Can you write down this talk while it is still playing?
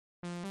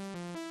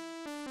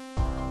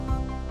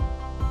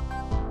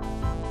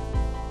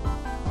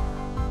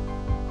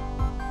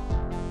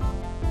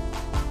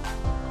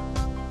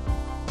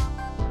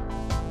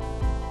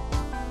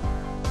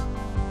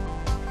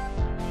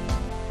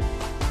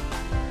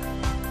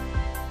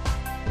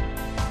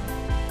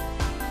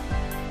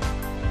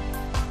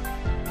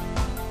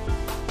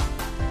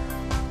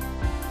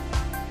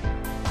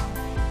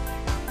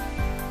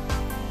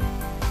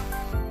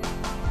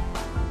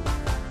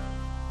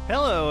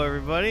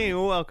everybody.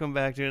 Welcome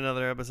back to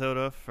another episode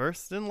of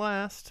First and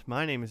Last.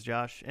 My name is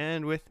Josh,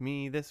 and with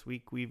me this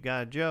week we've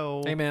got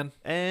Joe. Hey, man.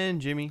 And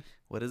Jimmy.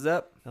 What is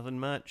up? Nothing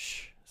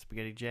much.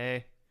 Spaghetti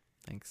J.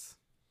 Thanks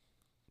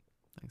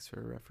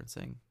for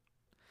referencing.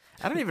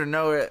 I don't even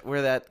know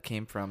where that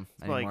came from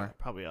anymore. Like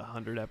probably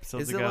 100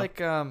 episodes ago. Is it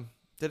like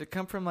did it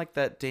come from like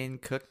that Dane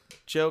Cook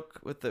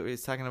joke with the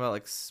he's talking about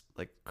like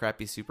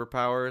crappy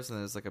superpowers and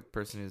there's like a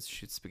person who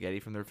shoots spaghetti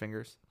from their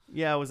fingers?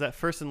 Yeah, it was that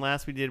First and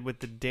Last we did with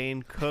the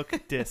Dane Cook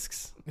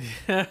discs.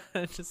 Yeah,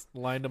 just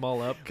lined them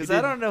all up. Because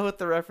I don't know what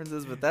the reference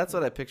is, but that's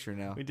what I picture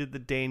now. We did the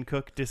Dane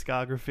Cook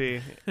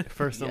discography,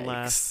 First and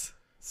Last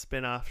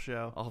spin-off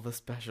show. All the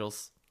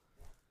specials.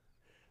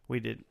 We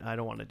did. I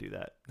don't want to do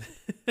that.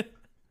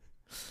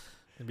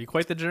 It'd be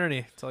quite the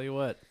journey, tell you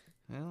what.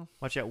 Well,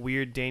 watch that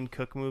weird Dane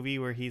Cook movie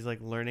where he's like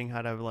learning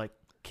how to like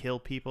kill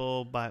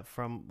people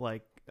from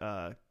like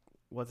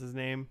what's his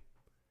name?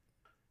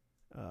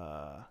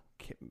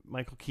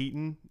 Michael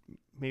Keaton.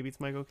 Maybe it's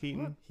Michael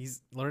Keaton. What?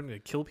 He's learning to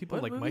kill people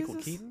what like movie Michael is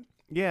this? Keaton?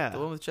 Yeah. The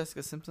one with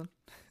Jessica Simpson?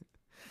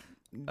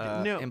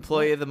 No.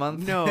 Employee of the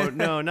Month?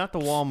 No, not the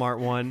Walmart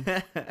one.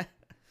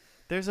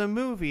 There's a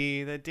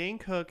movie that Dane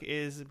Cook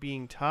is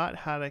being taught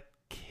how to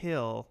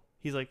kill.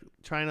 He's like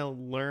trying to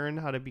learn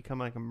how to become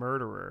like a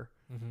murderer.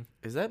 Mm-hmm.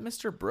 Is that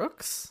Mr.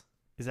 Brooks?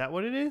 Is that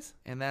what it is?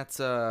 And that's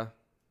Kevin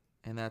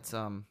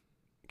Costner?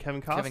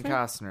 Kevin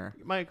Costner.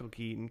 Michael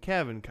Keaton,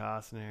 Kevin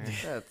Costner.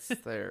 That's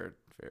their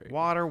very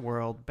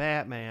Waterworld,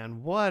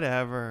 Batman,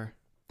 whatever.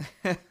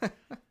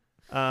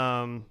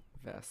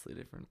 vastly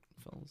different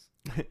films.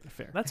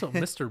 Fair. That's what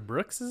Mr.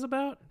 Brooks is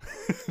about?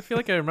 I feel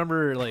like I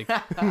remember like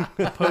a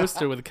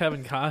poster with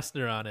Kevin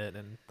Costner on it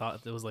and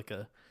thought it was like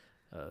a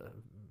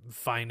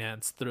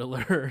finance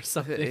thriller or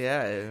something.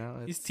 Yeah, you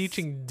know, he's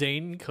teaching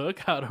Dane Cook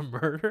how to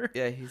murder.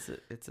 Yeah,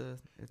 it's a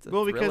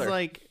well, thriller. because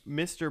like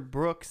Mr.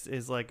 Brooks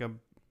is like a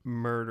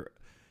murder.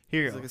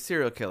 Here you He's go. like a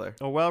serial killer.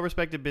 A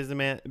well-respected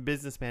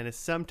businessman is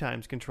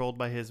sometimes controlled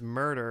by his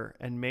murder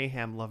and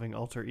mayhem-loving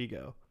alter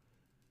ego,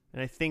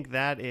 and I think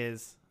that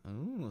is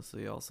so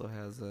he also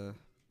has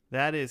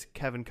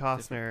Kevin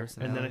Costner,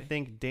 and then I personality.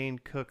 think Dane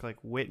Cook like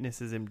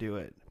witnesses him do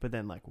it, but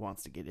then like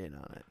wants to get in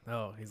on it.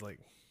 Oh, he's like,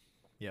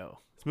 yo.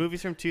 This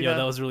movie's from 2000. Yeah,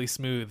 that was really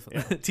smooth.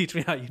 Yeah. Teach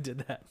me how you did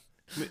that.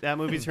 That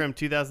movie's from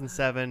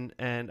 2007,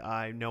 and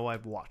I know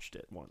I've watched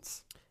it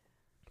once,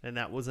 and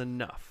that was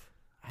enough.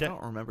 I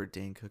don't remember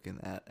Dane Cook in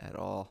that at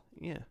all.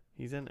 Yeah,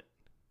 he's in it.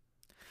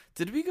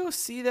 Did we go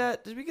see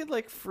that? Did we get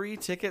like free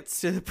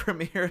tickets to the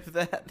premiere of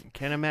that?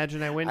 Can't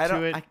imagine I went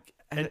to it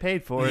and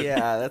paid for it.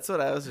 Yeah, that's what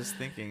I was just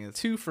thinking.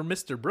 2 for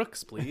Mr.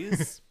 Brooks,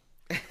 please.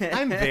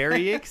 I'm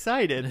very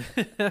excited.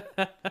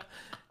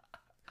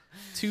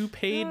 2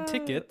 paid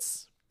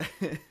tickets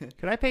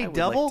Could I pay I would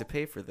double? like to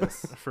pay for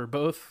this. for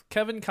both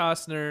Kevin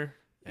Costner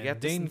You and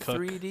got this Dane in Cook.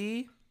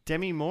 3D?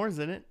 Demi Moore's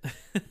in it.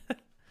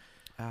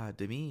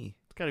 Demi.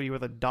 It's got to be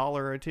worth $1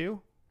 or $2,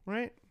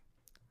 right?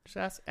 Just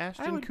ask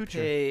Ashton I would Kutcher.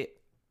 pay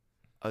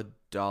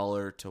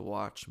 $1 to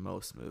watch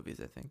most movies,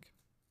 I think.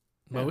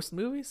 Most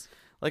movies?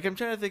 Like, I'm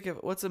trying to think of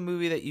what's a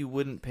movie that you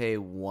wouldn't pay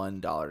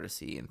 $1 to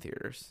see in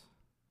theaters.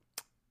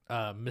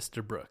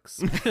 Mr.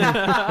 Brooks.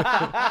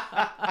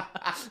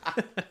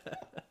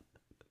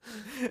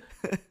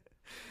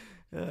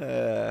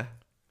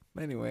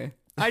 Anyway.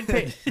 I'd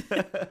pay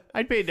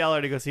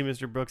 $1 to go see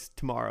Mr. Brooks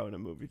tomorrow in a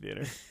movie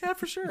theater. Yeah,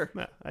 for sure.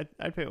 No,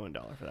 I'd pay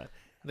 $1 for that.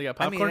 They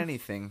got I popcorn? mean,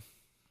 anything.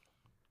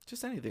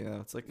 Just anything, though.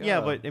 It's like, Yeah,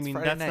 oh, but I it's mean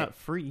Friday that's night. not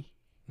free.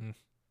 Hmm.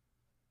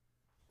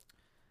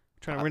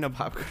 Trying to run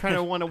Popcorn. trying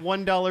to run a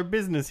 $1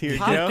 business here, Joe.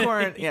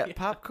 Popcorn, yeah,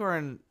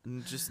 popcorn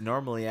just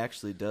normally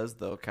actually does,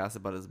 though, cost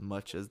about as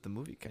much as the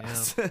movie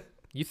costs.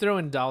 You throw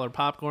in $1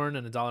 popcorn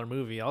and $1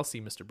 movie, I'll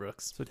see Mr.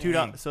 Brooks. So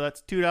Dang. So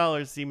that's $2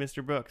 to see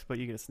Mr. Brooks, but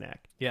you get a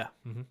snack. Yeah.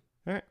 Mm-hmm.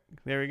 All right,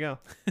 there we go.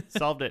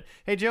 Solved it.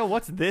 Hey Joe,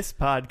 what's this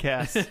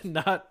podcast?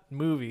 Not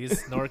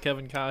movies, nor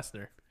Kevin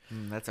Costner.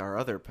 That's our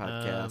other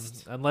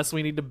podcast. Unless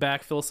we need to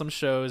backfill some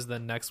shows,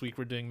 then next week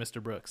we're doing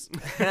Mr. Brooks.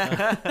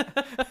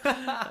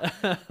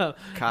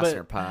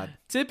 Costner Pod.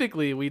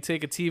 Typically, we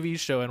take a TV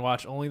show and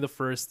watch only the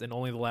first and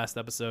only the last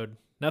episode.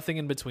 Nothing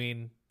in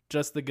between.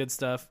 Just the good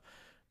stuff.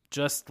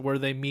 Just where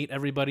they meet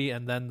everybody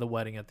and then the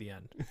wedding at the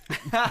end.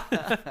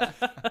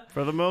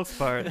 For the most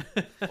part.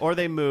 Or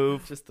they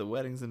move. Just the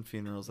weddings and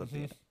funerals at the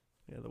end.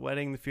 Yeah, the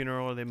wedding, the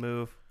funeral, or they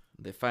move.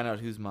 They find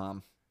out who's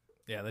mom.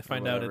 Yeah, they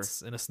find out whatever.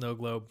 it's in a snow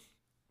globe.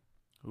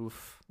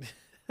 Oof.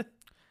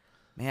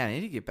 Man, I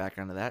need to get back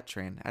onto that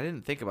train. I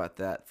didn't think about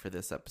that for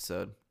this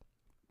episode.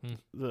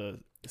 The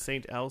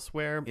Saint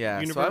Elsewhere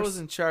Yeah, universe. so I was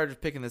in charge of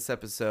picking this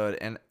episode,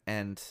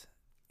 and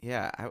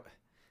yeah,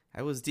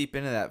 I was deep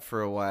into that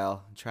for a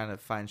while, trying to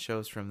find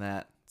shows from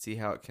that, see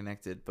how it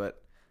connected,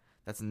 but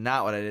that's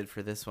not what I did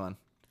for this one.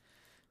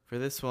 For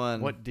this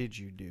one, What did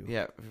you do?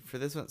 yeah, for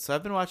this one, so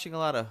I've been watching a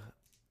lot of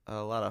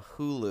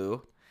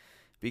Hulu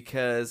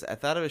because I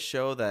thought of a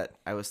show that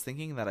I was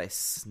thinking that I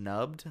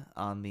snubbed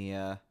on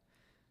the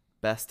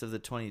Best of the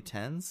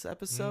 2010s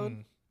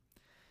episode,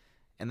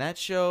 and that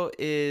show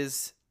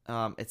is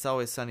It's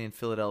Always Sunny in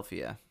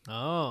Philadelphia.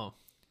 Oh.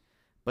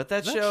 But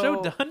that Is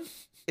show done?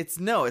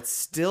 It's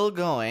still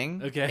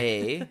going.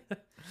 Okay. A.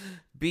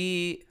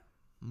 B.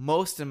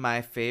 Most of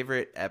my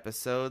favorite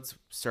episodes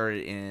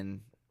started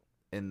in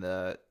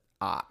the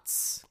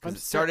aughts. Because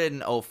it started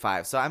in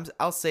 05. So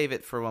I'll save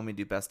it for when we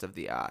do best of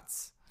the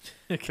aughts.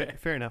 Okay.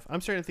 Fair enough.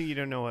 I'm starting to think you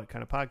don't know what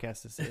kind of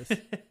podcast this is.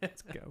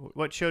 Let's go.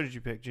 What show did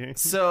you pick,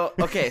 James? So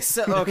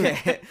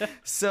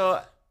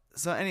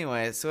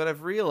anyway, so what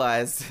I've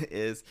realized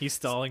is He's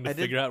stalling to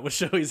figure out what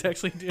show he's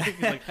actually doing.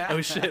 He's like,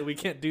 oh shit, we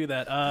can't do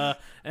that.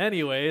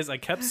 Anyways, I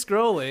kept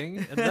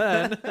scrolling and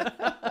then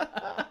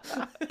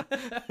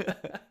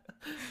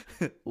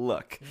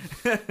look.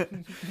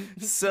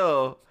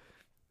 So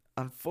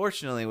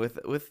unfortunately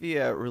with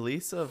the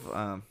release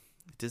of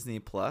Disney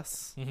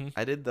Plus,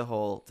 I did the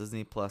whole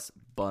Disney Plus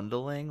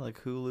bundling,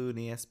 like Hulu and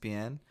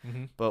ESPN.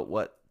 But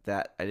what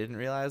that I didn't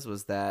realize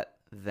was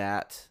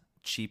that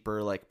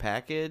cheaper like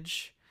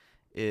package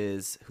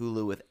is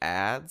Hulu with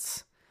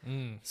ads.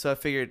 So I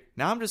figured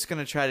now I'm just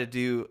gonna try to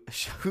do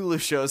Hulu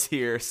shows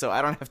here, so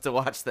I don't have to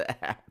watch the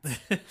ads.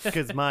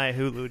 Because my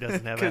Hulu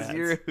doesn't have ads.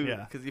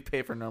 Because you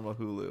pay for normal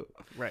Hulu,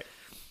 Right.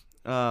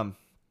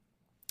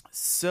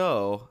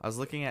 So I was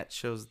looking at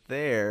shows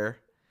there,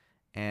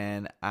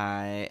 and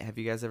have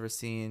you guys ever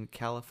seen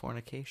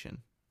Californication?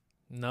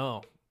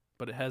 no,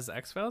 but it has the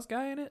X-Files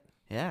guy in it.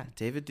 Yeah,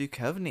 David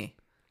Duchovny.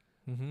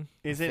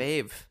 Is it?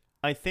 Fave.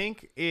 I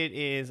think it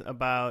is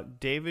about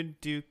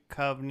David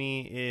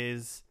Duchovny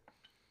is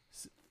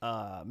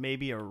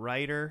maybe a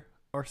writer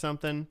or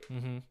something,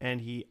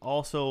 and he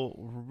also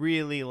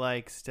really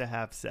likes to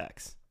have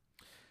sex.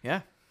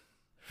 Yeah.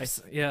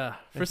 Yeah.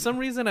 For some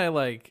reason,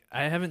 I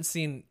haven't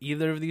seen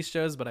either of these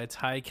shows, but I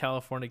tie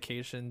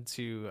Californication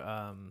to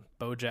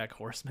BoJack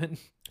Horseman.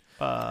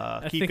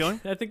 Keep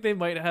going. I think they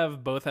might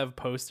both have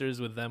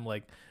posters with them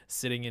like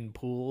sitting in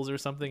pools or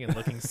something and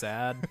looking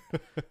sad.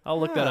 I'll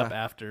look that up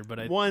after.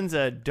 But One's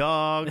a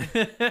dog,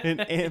 an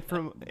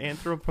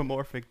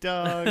anthropomorphic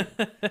dog.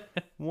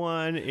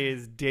 One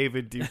is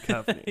David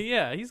Duchovny.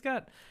 Yeah,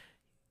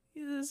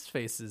 his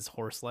face is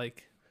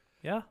horse-like.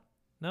 Yeah,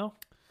 no.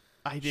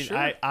 I did.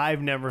 Sure.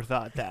 I've never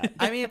thought that.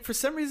 I mean, for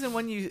some reason,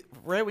 when you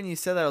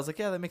said that, I was like,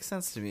 yeah, that makes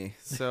sense to me.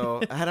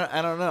 So I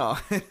don't know.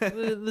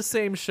 the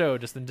same show,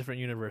 just in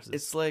different universes.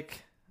 It's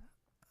like,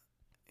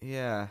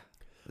 yeah,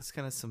 it's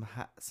kind of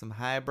some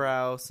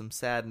highbrow, some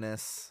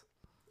sadness,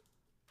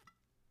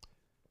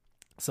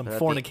 some but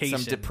fornication,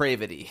 some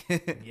depravity.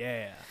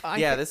 Yeah.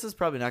 Yeah, this is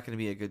probably not going to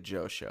be a good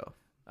Joe show.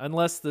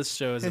 Unless this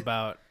show is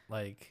about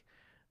like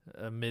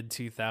a mid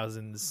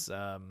 2000s.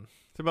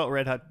 It's about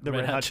Red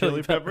Hot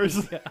Chili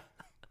Peppers. Yeah.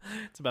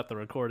 It's about the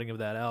recording of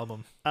that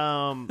album.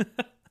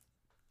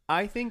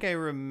 I think I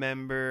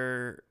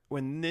remember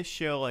when this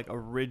show like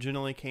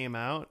originally came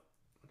out.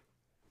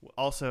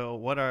 Also,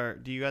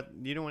 do you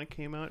know when it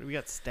came out? We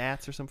got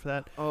stats or something for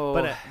that. Oh,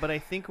 but I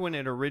think when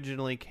it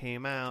originally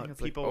came out,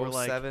 people were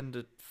like 07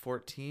 to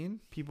 14.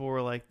 People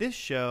were like, this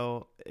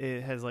show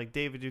it has like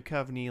David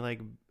Duchovny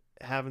like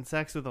having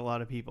sex with a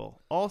lot of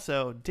people.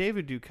 Also,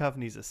 David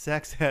Duchovny's a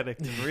sex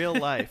addict in real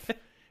life,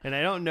 and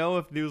I don't know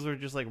if these were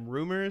just like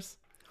rumors.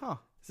 Huh.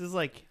 This is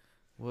like,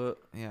 well,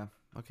 yeah,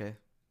 okay.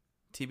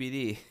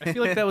 TBD. I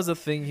feel like that was a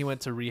thing he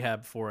went to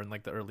rehab for in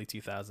like the early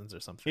 2000s or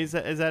something. is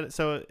that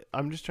so?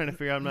 I'm just trying to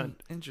figure out. I'm not,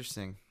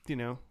 Interesting.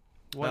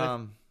 what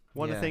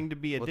a thing to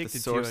be what the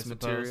addicted source to. I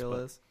material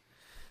suppose, is.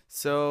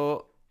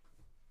 So,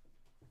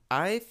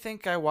 I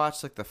think I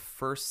watched like the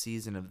first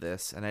season of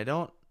this, and I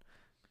don't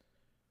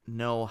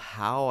know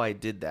how I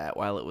did that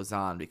while it was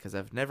on because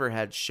I've never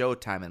had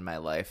Showtime in my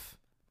life.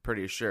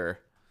 Pretty sure.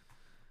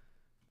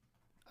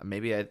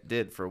 Maybe I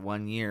did for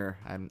 1 year.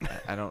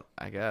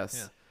 I guess.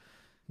 Yeah.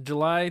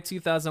 July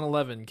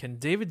 2011. Can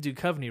David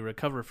Duchovny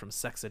recover from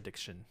sex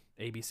addiction?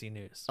 ABC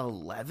News.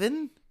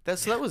 11?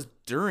 That was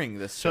during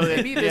this show. So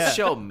Maybe this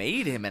show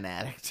made him an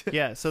addict.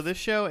 Yeah. So this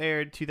show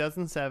aired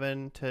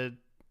 2007 to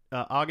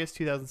August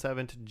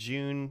 2007 to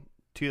June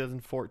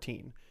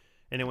 2014,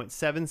 and it went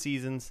 7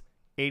 seasons,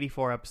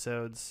 84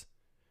 episodes.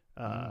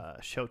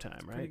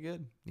 Showtime, right? Pretty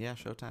good. Yeah,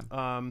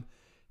 Showtime.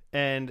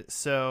 And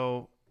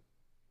so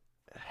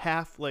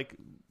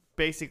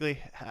basically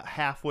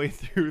halfway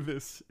through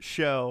this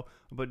show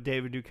about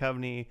David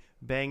Duchovny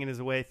banging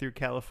his way through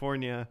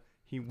California,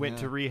 he went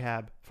to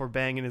rehab for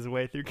banging his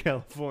way through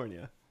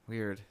California.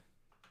 Weird.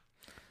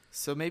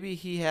 So maybe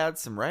he had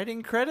some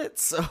writing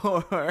credits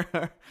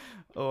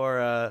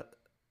or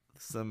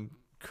some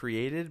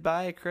created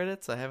by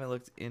credits. I haven't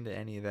looked into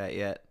any of that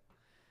yet.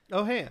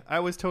 Oh, hey, I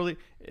was totally...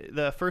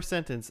 The first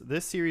sentence,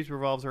 this series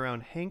revolves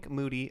around Hank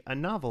Moody, a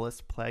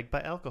novelist plagued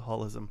by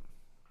alcoholism.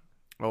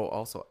 Oh,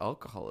 also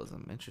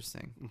alcoholism.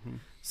 Interesting. Mm-hmm.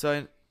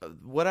 So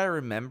what I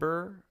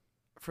remember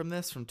from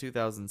this from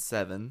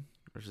 2007,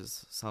 which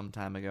is some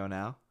time ago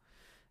now,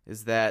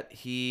 is that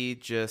he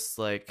just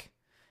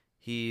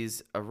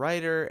he's a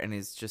writer and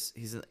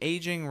he's an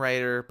aging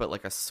writer, but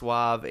like a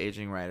suave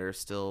aging writer,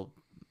 still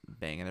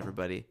banging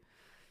everybody,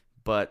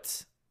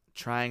 but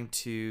trying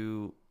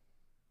to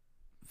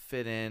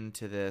fit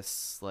into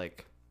this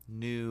like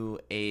new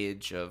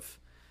age of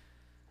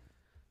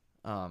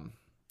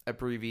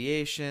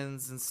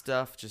abbreviations and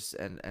stuff.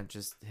 And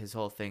just his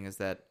whole thing is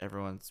that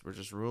we're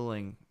just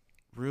ruining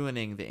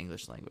the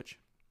English language.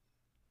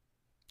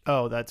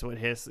 Oh, that's what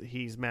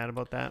he's mad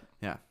about that?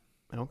 Yeah.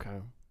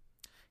 Okay.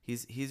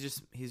 He's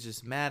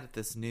just mad at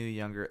this new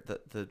younger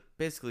the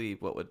basically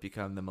what would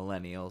become the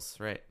millennials,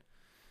 right?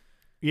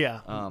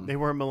 Yeah. They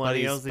weren't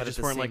millennials. They but just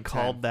at the weren't same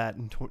called that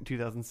in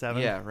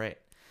 2007. Yeah, right.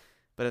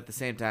 But at the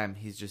same time,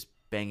 he's just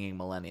banging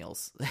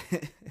millennials,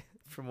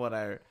 from what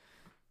I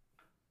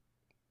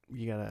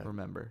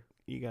remember.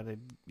 You gotta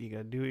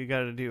do what you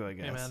gotta do, I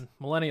guess. Hey man,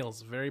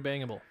 millennials, very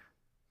bangable.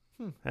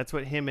 That's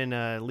what him and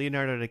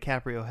Leonardo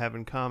DiCaprio have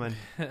in common.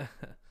 That's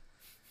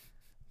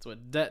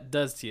what debt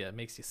does to you. It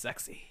makes you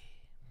sexy.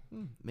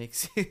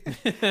 Makes you.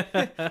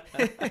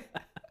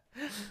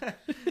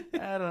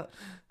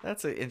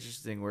 That's an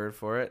interesting word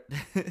for it.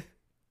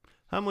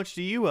 How much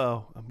do you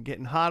owe? I'm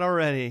getting hot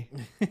already.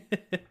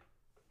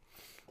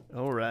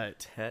 All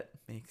right. Debt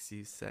makes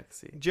you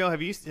sexy. Joe,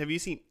 have you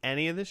seen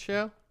any of this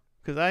show?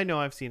 Because I know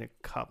I've seen a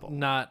couple.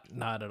 Not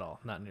at all.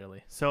 Not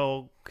nearly.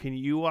 So can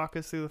you walk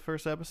us through the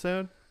first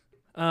episode?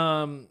 We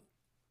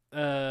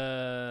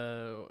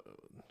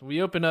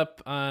open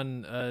up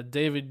on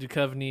David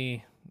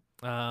Duchovny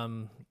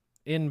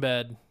in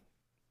bed,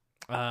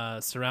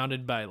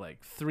 surrounded by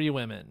like 3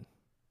 women.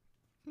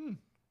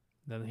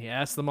 Then he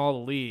asks them all to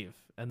leave,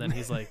 and then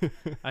he's like,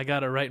 I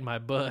gotta write my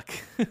book.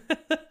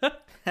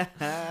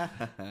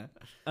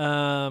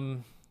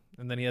 And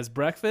then he has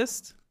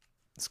breakfast,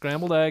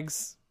 scrambled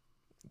eggs,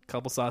 a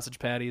couple sausage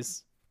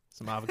patties,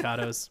 some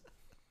avocados.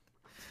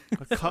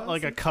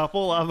 Like a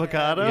couple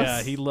avocados?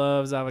 Yeah, he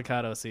loves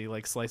avocados. So he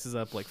like slices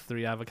up like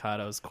 3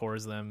 avocados,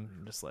 cores them,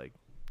 and just like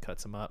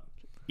cuts them up.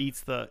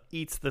 Eats the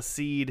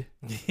seed,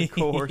 the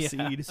core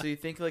seed. So you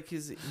think like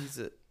he's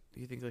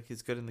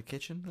good in the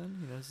kitchen? Then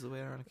he knows his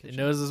way around a kitchen. He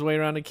knows his way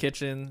around a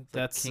kitchen.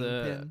 It's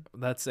like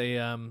That's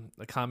a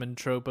common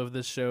trope of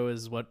this show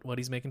is what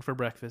he's making for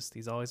breakfast.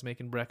 He's always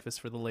making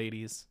breakfast for the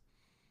ladies.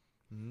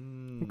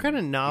 What kind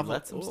of novel? He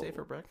lets him stay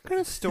for breakfast. What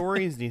kind of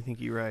stories do you think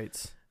he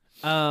writes?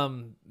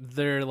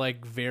 They're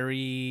like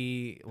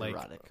very like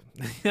erotic.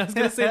 I was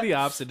gonna say the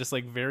opposite, just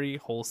like very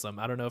wholesome.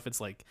 I don't know if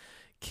it's like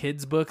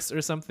kids books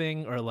or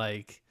something, or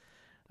like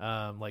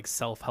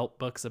self-help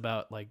books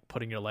about like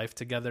putting your life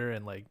together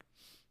and like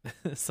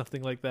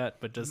something like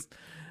that, but just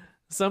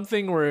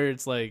something where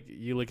it's like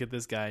you look at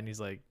this guy and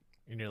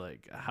you're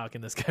like, how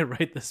can this guy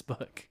write this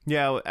book?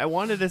 Yeah, I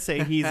wanted to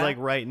say he's like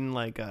writing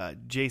like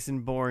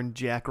Jason Bourne,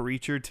 Jack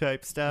Reacher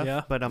type stuff.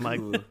 Yeah. But I'm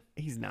like,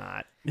 he's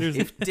not.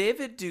 If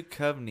David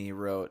Duchovny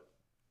wrote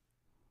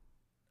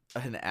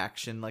an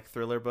action like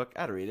thriller book,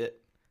 I'd read it.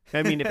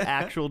 I mean, if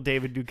actual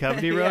David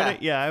Duchovny wrote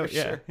it,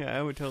 sure.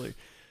 I would totally.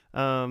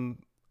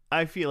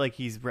 I feel like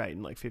he's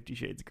writing like 50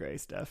 Shades of Grey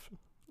stuff.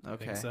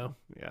 Okay. Think so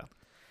Yeah.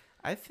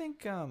 I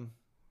think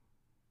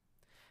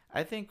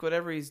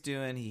whatever he's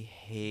doing, he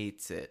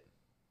hates it,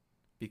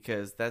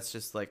 because that's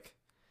just like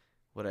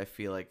what I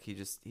feel like.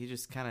 He's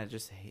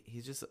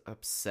just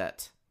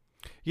upset.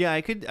 Yeah,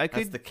 I could.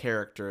 That's the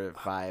character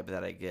vibe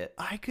that I get.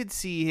 I could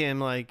see him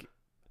like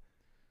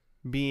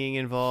being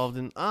involved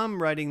in.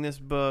 I'm writing this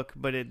book,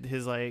 but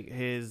his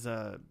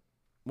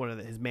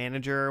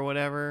manager or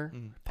whatever,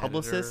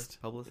 publicist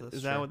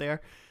is that what they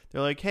are?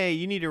 They're like, hey,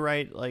 you need to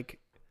write like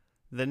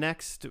the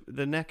next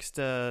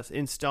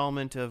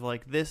installment of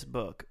like this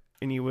book,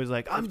 and he was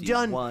like, I'm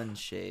done.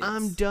 Shades.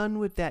 I'm done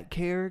with that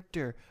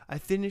character. I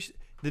finished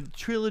the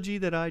trilogy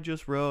that I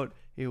just wrote.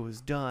 It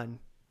was done.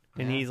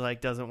 And he's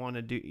like, doesn't want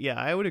to do. Yeah,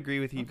 I would agree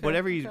with you. Okay,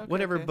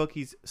 Whatever book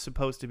he's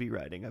supposed to be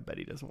writing, I bet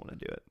he doesn't want to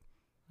do it.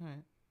 All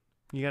right.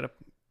 You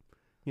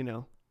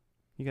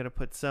gotta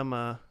put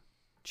some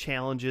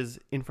challenges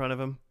in front of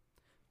him.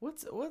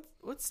 What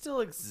still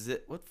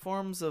exist? What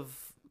forms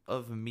of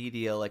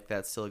media like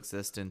that still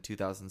exist in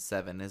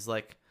 2007? Is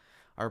like,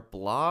 are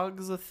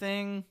blogs a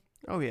thing?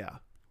 Oh yeah.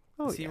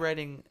 Is he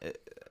writing?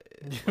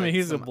 I mean,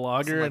 he's a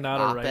blogger and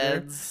not a writer.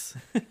 Op-eds?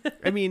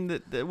 I mean,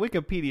 the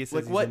Wikipedia says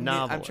Like he's what? a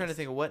novelist. I'm trying to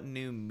think of what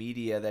new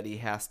media that he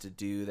has to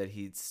do that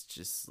he's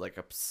just like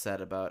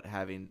upset about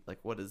having. Like,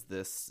 what is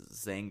this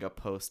Zanga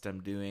post I'm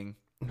doing?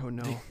 Oh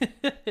no.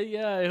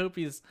 Yeah, I hope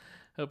he's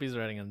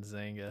writing on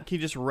Zanga. He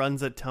just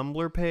runs a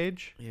Tumblr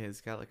page. Yeah,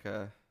 he's got like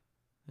a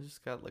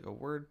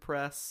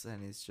WordPress,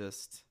 and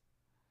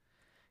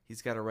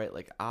he's got to write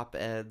like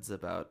op-eds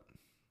about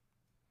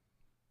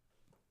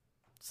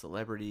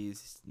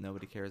celebrities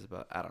nobody cares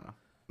about. I don't know.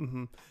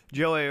 Mm-hmm.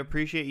 Joe, I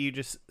appreciate you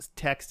just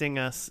texting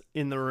us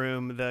in the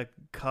room the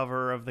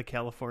cover of the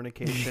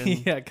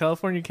Californication. Yeah,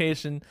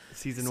 Californication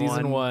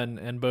season 1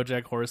 and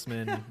BoJack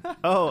Horseman.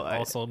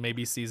 Also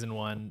maybe season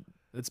 1.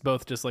 It's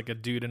both just like a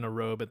dude in a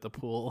robe at the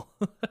pool.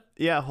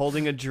 Yeah,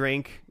 holding a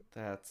drink.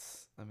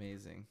 That's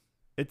amazing.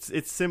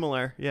 It's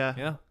similar. Yeah.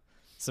 Yeah.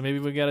 So maybe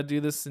we got to do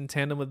this in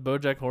tandem with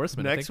BoJack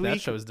Horseman. Next I think week?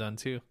 that show's done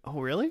too.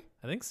 Oh, really?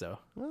 I think so.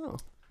 Oh.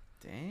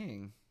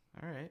 Dang.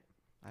 All right.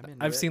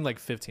 I've seen like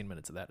 15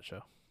 minutes of that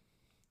show.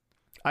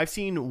 I've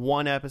seen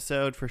one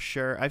episode for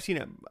sure. I've seen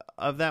it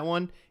of that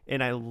one,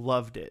 and I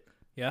loved it.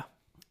 Yeah.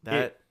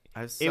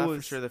 I saw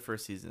for sure the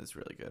first season is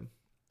really good.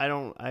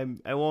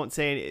 I won't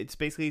say it. It's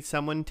basically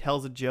someone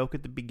tells a joke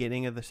at the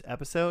beginning of this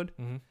episode,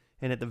 and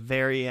at the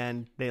very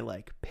end they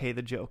like pay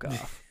the joke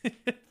off.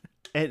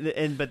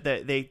 But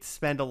they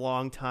spend a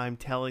long time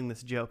telling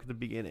this joke at the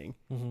beginning,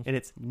 and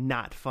it's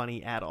not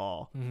funny at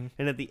all. And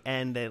at the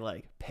end they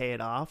like pay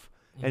it off,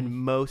 and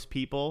most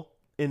people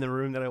in the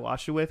room that I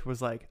watched it with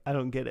was like, I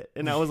don't get it.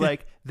 And I was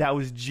like, that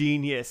was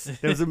genius.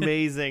 That was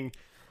amazing.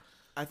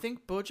 I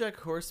think BoJack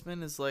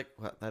Horseman is like,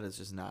 well, that is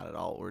just not at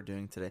all what we're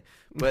doing today.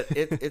 But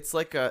it's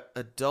like a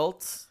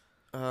adult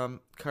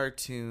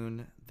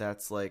cartoon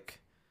that's like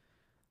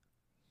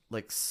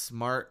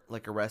smart,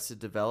 like Arrested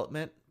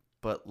Development,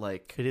 but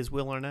like It is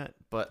Will Arnett,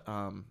 but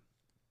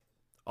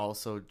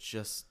also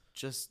just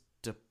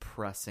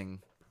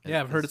depressing. Yeah,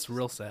 I've heard it's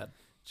real sad.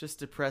 Just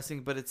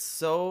depressing, but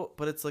it's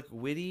like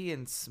witty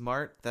and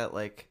smart that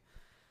like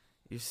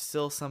you're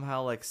still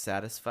somehow like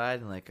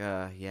satisfied and like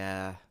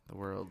yeah, the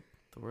world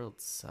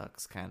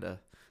sucks kind of.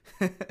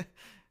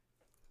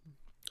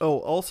 Oh,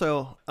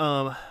 also,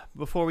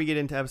 before we get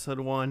into episode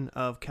 1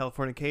 of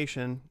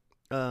Californication,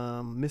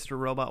 Mr.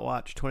 Robot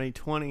Watch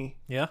 2020.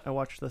 Yeah, I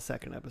watched the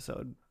second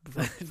episode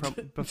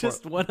before.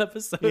 Just one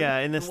episode. Yeah,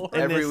 in this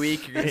Every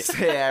week you're gonna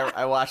say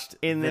I watched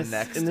in the this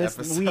next in this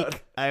episode.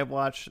 week. I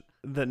watched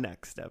the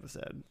next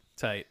episode,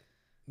 Tight.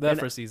 That And-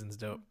 first season's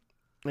dope.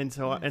 and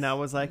so Nice, and I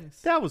was like,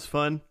 nice. that was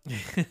fun.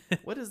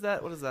 What is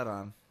that? What is that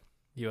on?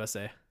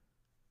 USA.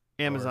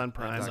 Amazon Or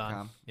Prime. Amazon.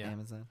 .com? Yeah.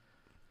 Amazon.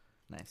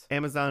 Nice.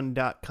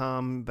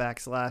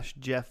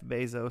 Amazon.com/Jeff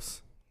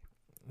Bezos.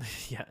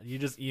 Yeah, you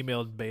just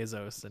emailed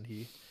Bezos and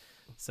he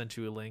sent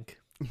you a link.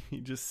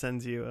 He just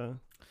sends you a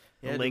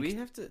Yeah. link.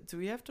 Do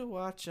we have to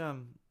watch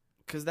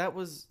because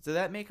did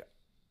that make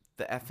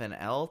the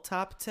FNL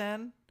top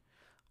 10,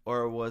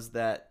 or was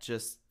that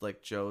just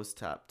like Joe's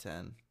top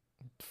 10?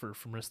 For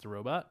Mr.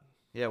 Robot?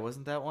 Yeah,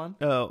 wasn't that one?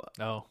 Oh,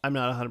 Oh. I'm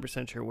not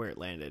 100% sure where it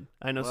landed.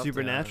 I know We'll have to-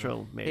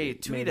 Supernatural made Hey,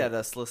 it. tweet at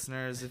us,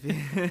 listeners, if you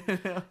know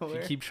If you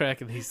where. keep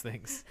track of these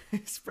things.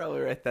 Just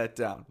probably write that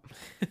down.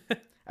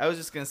 I was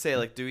just gonna say,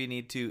 like, do we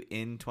need to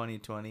in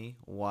 2020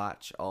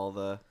 watch all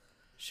the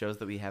shows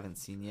that we haven't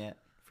seen yet?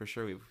 For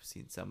sure, we've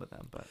seen some of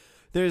them, but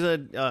There's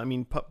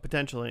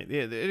potentially.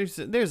 Yeah, there's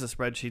a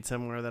spreadsheet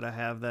somewhere that I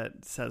have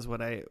that says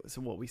what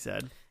we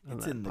said. On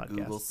it's that in the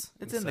podcast. Googles.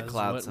 It's It in the says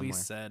cloud what somewhere. we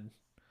said.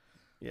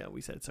 Yeah,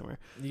 we said somewhere.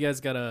 You guys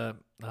got a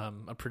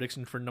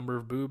prediction for number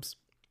of boobs?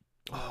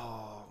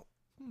 Oh,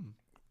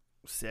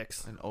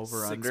 6. An over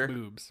 6 under.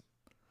 boobs.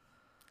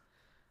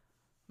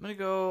 I'm gonna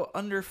go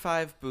under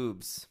 5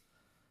 boobs.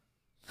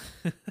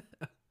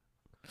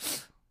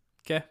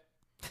 Okay.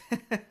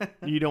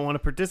 You don't want to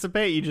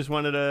participate. You just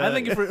wanted to. I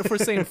think if we're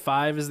saying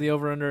 5 is the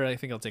over under, I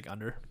think I'll take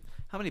under.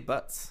 How many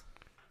butts?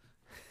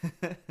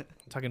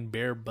 Talking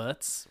bare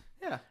butts.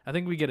 Yeah. I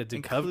think we get a Duchovny.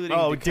 Including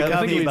Oh, Duchovny. I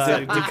think we Duchovny butt.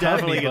 did We Duchovny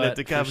definitely get a butt,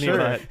 for Duchovny sure.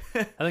 butt.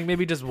 I think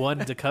maybe just one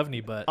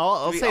Duchovny butt.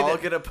 I'll Do we say all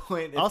that. get a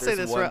point. If I'll say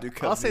there's this. one Right,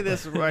 Duchovny I'll say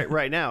this butt?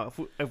 right now.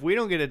 If we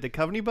don't get a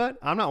Duchovny butt,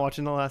 I'm not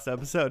watching the last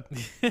episode.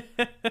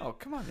 Oh,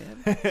 come on,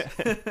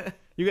 man.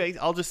 You guys,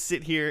 I'll just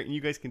sit here and you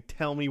guys can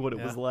tell me what it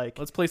Yeah. was like.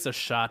 Let's place a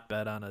shot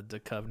bet on a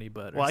Duchovny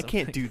butt. Well, I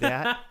can't do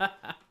that.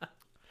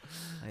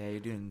 Yeah, you're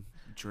doing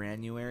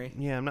January.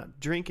 Yeah, I'm not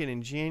drinking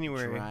in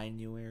January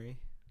January.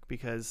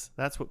 because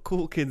that's what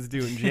cool kids do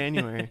in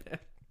January.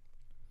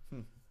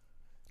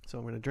 So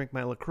I'm going to drink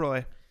my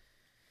LaCroix,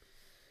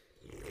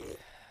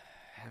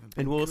 Haven't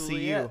been and we'll cool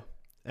see yet. you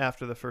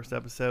after the first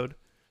episode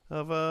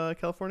of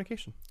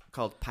Californication.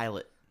 Called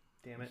Pilot.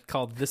 Damn it.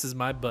 Called This Is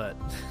My Butt.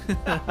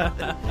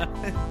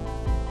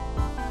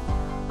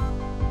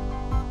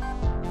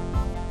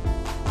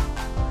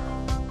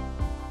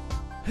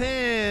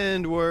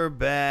 And we're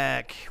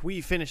back.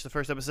 We finished the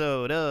first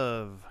episode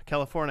of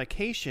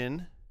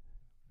Californication,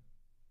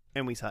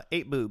 and we saw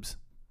 8 boobs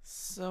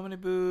So many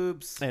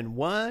boobs. and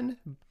 1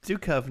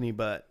 Duchovny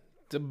butt.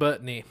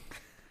 Dubuttney.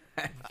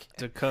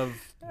 Ducov.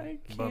 I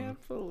Bum.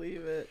 can't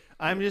believe it.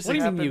 I'm just What do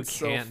you mean you happened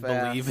so can't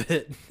fast. believe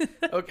it?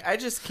 Okay, I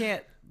just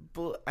can't.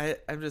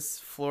 I'm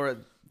just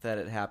floored that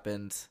it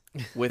happened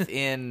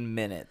within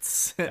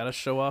minutes, Gotta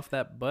show off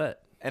that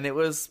butt. and it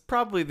was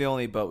probably the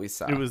only boat we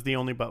saw. It was the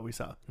only butt we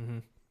saw. Mm-hmm.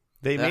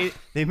 They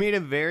made a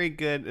very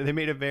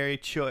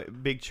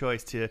big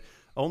choice to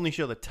only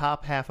show the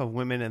top half of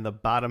women and the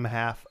bottom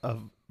half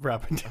of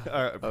Robert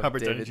Downey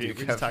David Jr. We're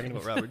Duchovny. just talking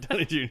about Robert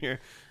Downey Jr.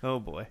 Oh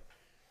boy,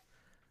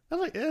 I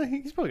was like, yeah,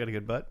 he's probably got a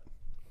good butt.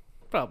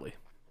 Probably.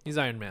 He's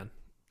Iron Man.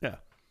 Yeah.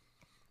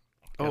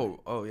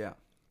 Oh yeah,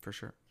 for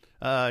sure.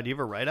 Do you have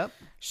a write up?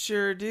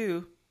 Sure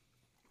do.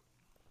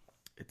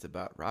 It's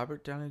about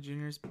Robert Downey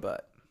Jr.'s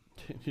butt.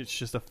 It's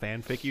just a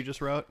fanfic you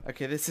just wrote.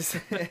 Okay, this is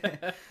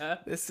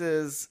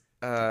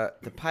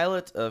the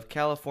pilot of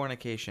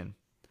Californication.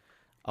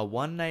 A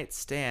one-night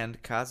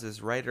stand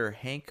causes writer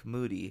Hank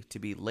Moody to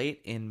be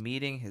late in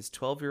meeting his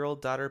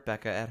 12-year-old daughter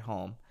Becca at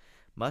home,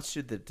 much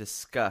to the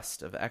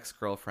disgust of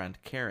ex-girlfriend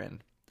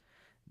Karen.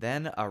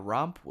 Then a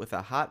romp with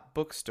a hot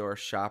bookstore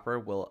shopper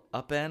will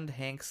upend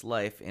Hank's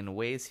life in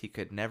ways he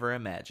could never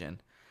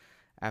imagine.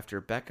 After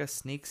Becca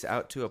sneaks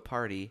out to a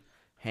party,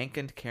 Hank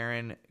and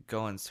Karen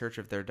go in search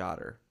of their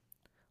daughter.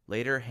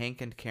 Later,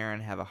 Hank and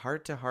Karen have a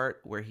heart-to-heart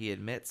where he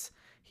admits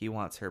he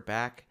wants her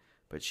back,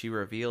 but she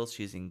reveals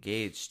she's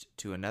engaged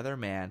to another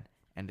man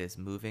and is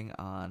moving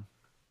on.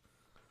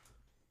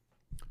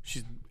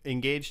 She's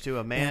engaged to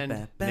a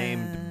man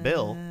named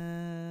Bill.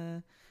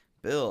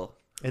 Bill.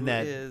 In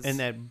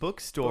that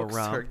bookstore Her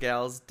romp.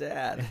 gal's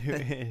dad.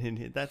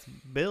 And that's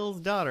Bill's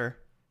daughter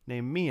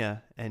named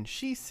Mia, and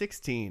she's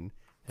 16.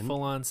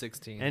 Full on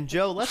 16. And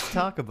Joe, let's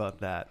talk about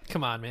that.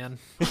 Come on, man.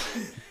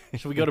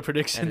 Should we go to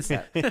predictions?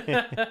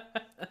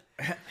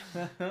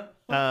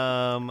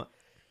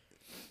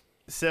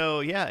 So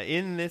yeah,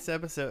 in this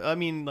episode, I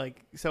mean,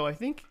 like, so I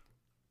think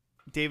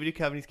David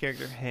Duchovny's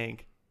character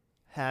Hank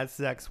has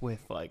sex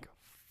with like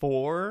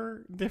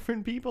 4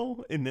 different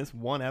people in this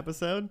one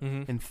episode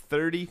in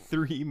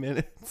 33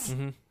 minutes.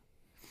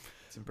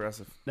 It's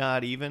impressive.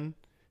 Not even.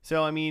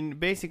 So I mean,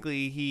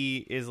 basically,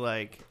 he is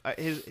like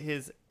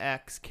his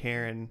ex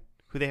Karen,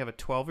 who they have a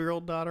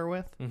 12-year-old daughter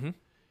with, and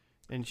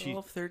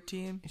 12,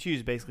 13. she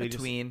was basically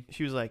Between.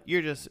 she was like,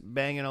 "You're just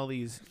banging all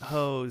these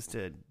hoes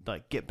to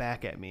like get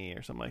back at me"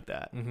 or something like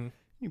that.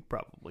 He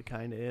probably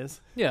kind of is.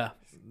 Yeah,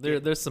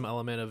 there's some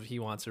element of he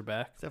wants her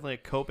back. It's definitely a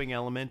coping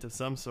element of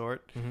some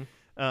sort.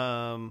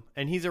 And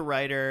he's a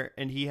writer,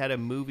 and he had a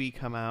movie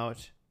come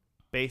out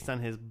based on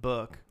his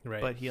book,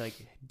 Right. but he like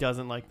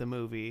doesn't like the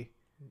movie.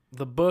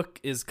 The book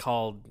is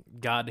called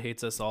God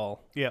Hates Us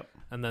All. Yep.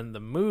 And then the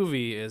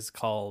movie is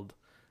called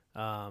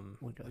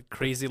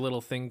Crazy Little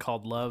Thing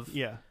Called Love.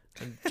 Yeah.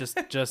 And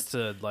just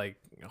to like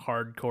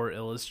hardcore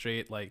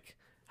illustrate like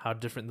how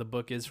different the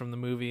book is from the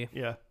movie.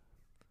 Yeah.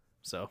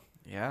 So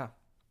Yeah.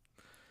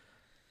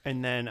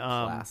 And then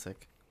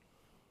Classic.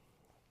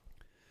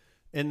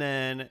 And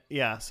then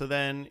so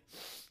then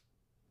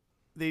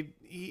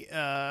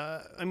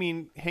I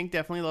mean, Hank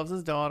definitely loves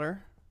his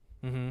daughter,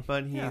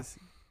 but he's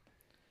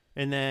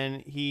and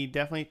then he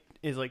definitely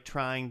is like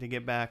trying to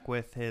get back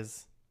with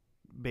his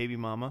baby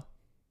mama,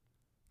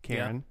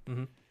 Karen.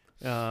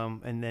 Yeah.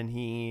 And then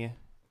he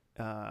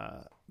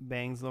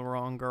bangs the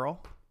wrong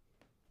girl.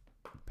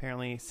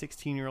 Apparently,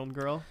 16-year-old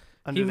girl.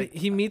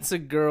 He meets a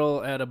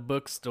girl at a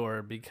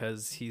bookstore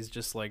because he's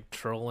just like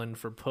trolling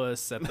for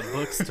puss at the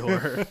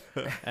bookstore,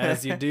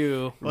 as you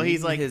do. Well,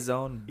 he's like his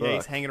own book. Yeah,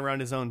 he's hanging around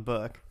his own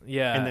book.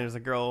 Yeah. And there's a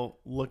girl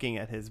looking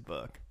at his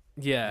book.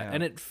 Yeah,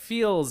 and it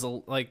feels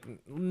like,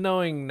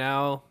 knowing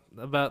now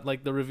about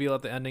like the reveal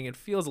at the ending, it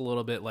feels a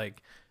little bit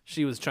like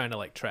she was trying to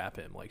like trap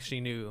him. Like she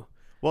knew.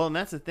 Well, and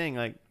that's the thing.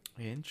 Like,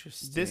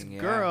 Interesting. this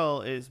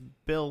girl is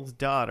Bill's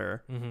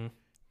daughter,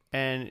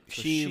 and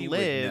So she she would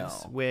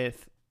lives know.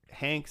 with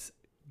Hank's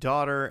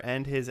daughter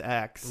and his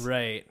ex.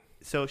 Right.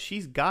 So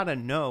she's got to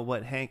know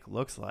what Hank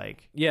looks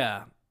like.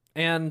 Yeah.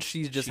 And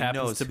she just She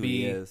happens knows to who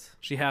be he is.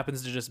 she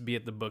happens to just be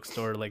at the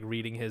bookstore like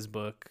reading his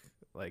book,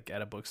 like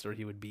at a bookstore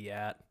he would be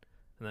at,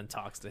 and then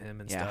talks to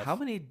him and Yeah, stuff. how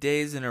many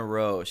days in a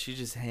row is she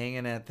just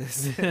hanging at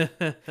this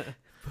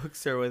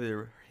bookstore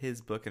with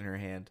his book in her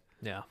hand?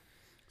 Yeah.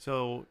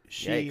 So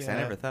she. Yikes, I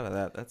never thought of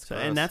that. That's So,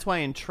 gross. and that's why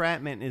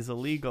entrapment is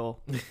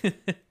illegal. You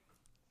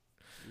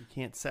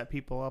can't set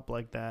people up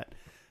like that.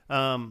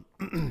 So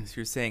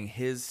you're saying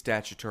his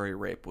statutory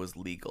rape was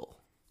legal?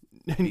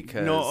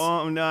 Because no,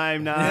 I'm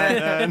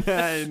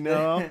not.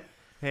 No.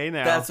 Hey,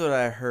 now. that's what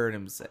I heard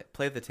him say.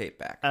 Play the tape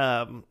back.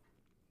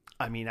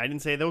 I mean, I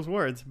didn't say those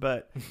words,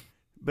 but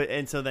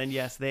and so then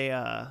yes, they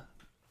have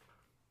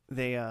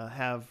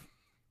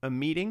a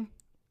meeting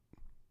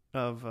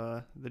of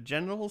the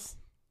generals.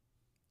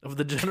 Of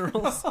the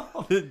generals.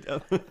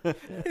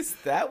 Is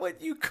that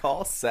what you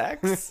call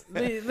sex?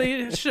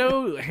 they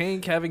show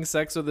Hank having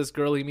sex with this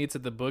girl he meets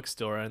at the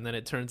bookstore, and then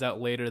it turns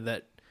out later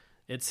that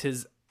it's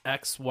his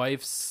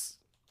ex-wife's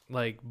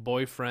like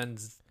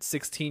boyfriend's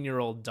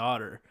 16-year-old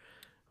daughter.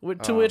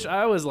 To which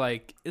I was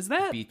like, is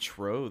that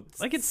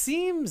Betrothed. like, it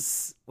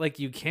seems like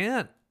you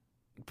can't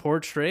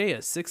portray a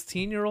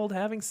 16-year-old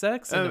having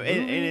sex in a movie.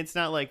 And it's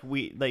not like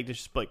we like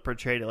just like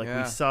portrayed it like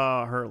Yeah. we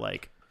saw her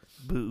like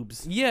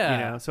boobs. Yeah.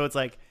 You know, so it's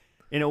like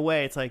in a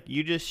way it's like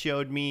you just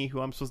showed me who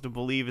I'm supposed to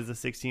believe is a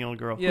 16-year-old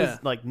girl. Yeah.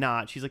 Who's like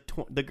not. She's like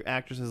the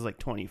actress is like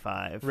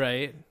 25.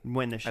 Right.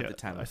 When the show the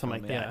time or of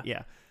something like filming. that.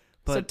 Yeah.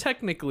 So But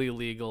technically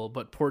legal,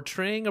 but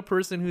portraying a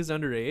person who's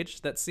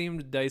underage, that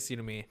seemed dicey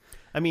to me.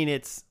 I mean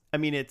it's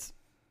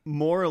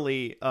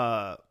morally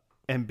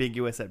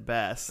ambiguous at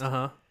best.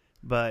 Uh-huh.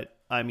 But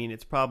I mean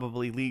it's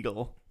probably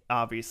legal,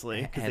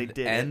 obviously, because they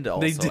did and it.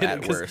 also They did it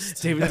at 'cause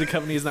worst. David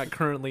Duchovny is not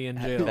currently in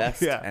jail.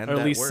 Best Yeah. and Or at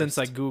at least worst. since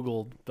I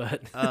Googled,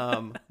 but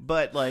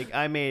But like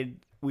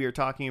we were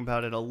talking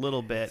about it a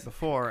little bit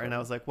before, and I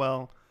was like,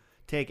 well,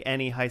 take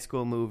any high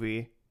school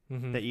movie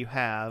that you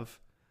have,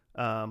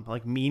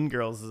 like Mean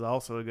Girls is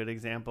also a good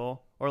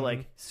example, or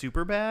like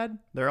Superbad.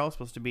 They're all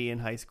supposed to be in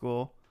high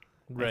school.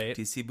 right.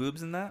 Do you see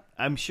boobs in that?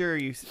 I'm sure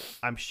you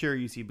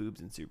see boobs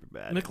in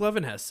Superbad.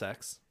 McLovin has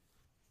sex.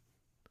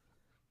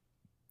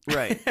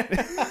 Right.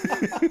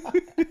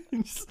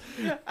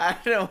 I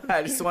don't know.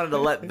 I just wanted to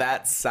let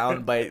that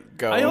soundbite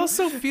go. I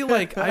also feel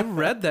like I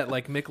read that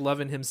like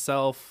McLovin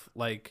himself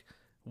like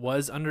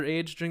was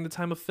underage during the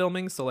time of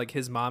filming, so like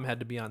his mom had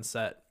to be on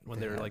set when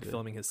they were like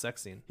filming his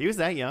sex scene. He was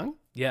that young?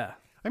 Yeah.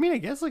 I mean, I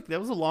guess like that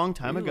was a long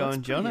time He ago, looks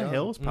and pretty Jonah young.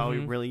 Hill was probably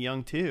really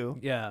young too.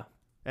 Yeah.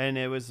 And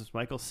it was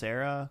Michael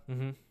Cera.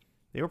 Mm-hmm.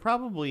 They were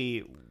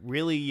probably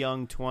really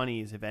young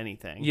 20s, if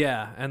anything.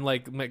 Yeah, and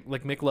like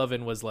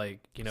McLovin was like,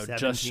 you know, 17.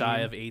 just shy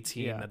of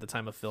 18 Yeah. at the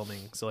time of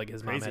filming, so like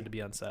his mom Crazy. had to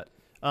be on set.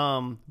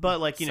 But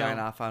like, you Sign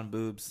know, off on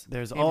boobs.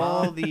 there's Hey,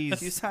 all Mom, these.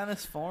 Can you sign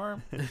this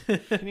form?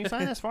 Can you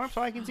sign this form so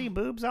I can see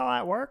boobs all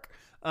at work?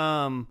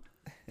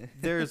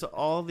 There's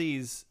all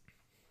these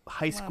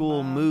high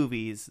school Mom.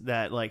 movies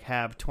that like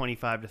have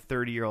 25 to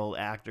 30-year-old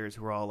actors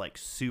who are all like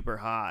super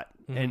hot,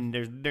 and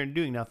they're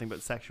doing nothing but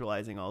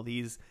sexualizing all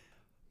these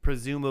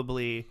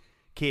presumably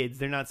kids.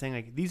 They're not saying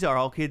like these are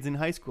all kids in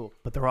high school,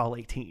 but they're all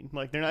 18.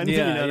 Like they're not,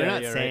 they're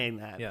not saying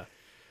that. Yeah.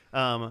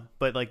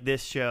 But like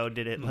this show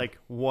did it like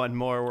one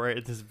more where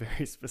it just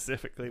very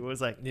specifically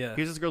was like, Yeah.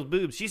 here's this girl's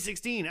boobs. She's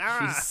 16.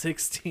 Ah! She's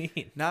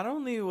 16. Not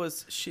only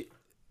was she,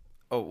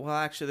 oh well,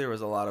 actually there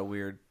was a lot of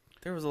weird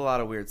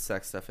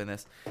sex stuff in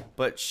this,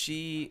 but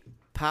she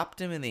popped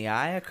him in the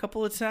eye a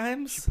couple of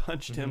times,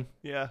 Punched him.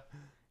 Yeah.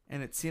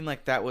 and it seemed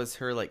like that was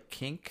her like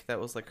kink. That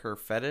was like her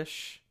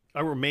fetish.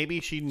 Or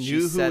maybe she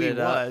knew who set he it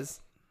up. was.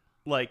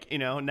 Like, you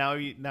know, now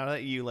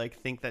that you like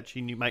think that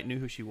she might knew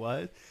who she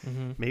was,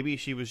 maybe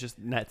she was just,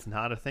 that's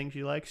not a thing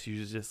she likes.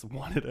 She just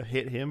wanted to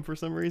hit him for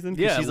some reason.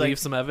 Yeah, she's leave like,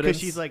 some evidence. Because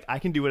she's like, I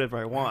can do whatever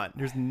I want.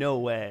 There's no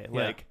way. Yeah.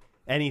 Like,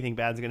 anything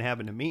bad's going to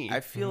happen to me.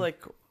 I feel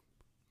like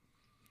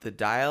the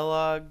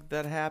dialogue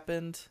that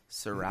happened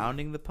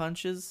surrounding the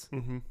punches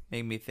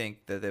made me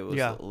think that there was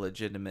Yeah. a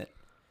legitimate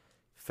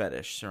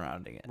fetish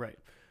surrounding it. Right.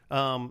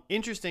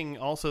 Interesting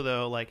also,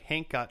 though, like,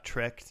 Hank got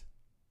tricked.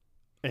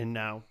 And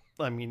now,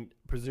 I mean,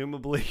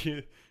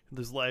 presumably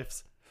his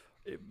life's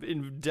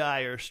in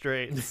dire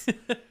straits.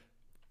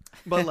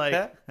 But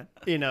like,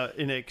 you know,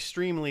 in an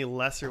extremely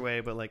lesser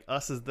way, but like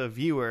us as the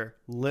viewer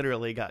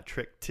literally got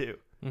tricked too.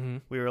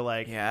 We were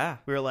like, Yeah.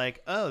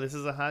 oh, this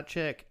is a hot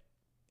chick.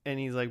 And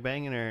he's like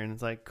banging her, and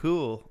it's like,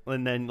 cool.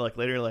 And then like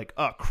later, like,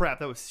 oh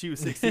crap, she was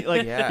 16.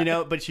 Like, Yeah. you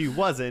know, but she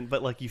wasn't.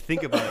 But like, you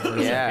think about it for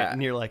a Yeah. second,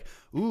 and you're like,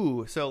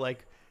 ooh. So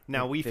like,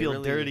 now we They feel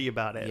really- dirty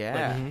about it.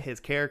 Yeah. Like, his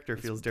character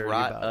feels dirty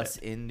Brought about us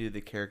it. into the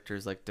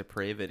character's like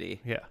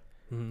depravity, Yeah.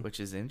 which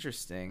is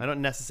interesting. I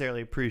don't necessarily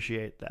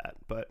appreciate that,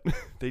 but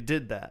they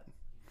did that.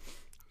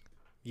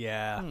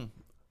 Yeah.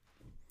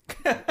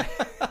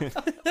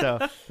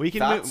 So we can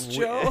Thoughts,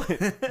 Joe?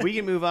 we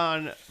can move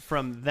on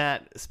from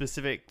that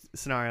specific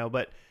scenario,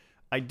 but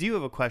I do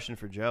have a question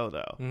for Joe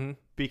though,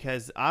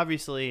 because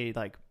obviously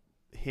like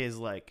his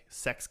like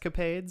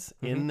sexcapades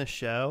in the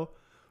show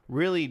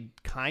really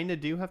kind of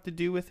do have to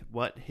do with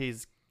what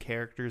his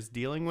character's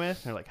dealing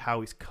with, or like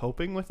how he's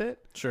coping with it.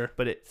 Sure.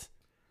 But it's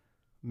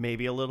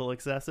maybe a little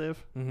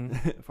excessive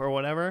for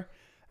whatever.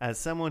 As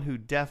someone who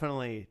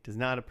definitely does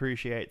not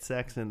appreciate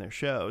sex in their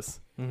shows,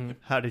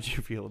 how did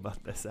you feel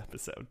about this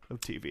episode of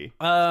TV?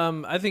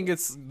 I think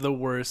it's the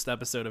worst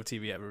episode of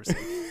TV I've ever seen.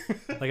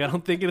 Like, I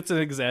don't think it's an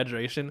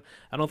exaggeration.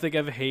 I don't think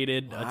I've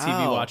hated a TV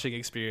Wow. watching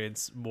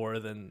experience more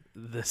than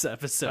this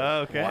episode.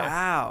 Okay.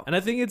 Wow. And I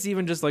think it's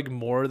even just like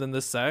more than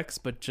the sex,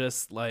 but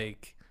just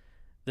like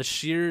the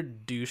sheer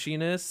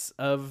douchiness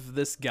of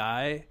this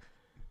guy.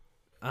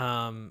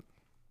 And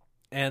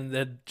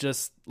that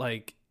just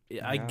like,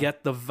 I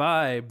get the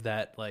vibe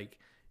that like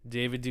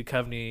David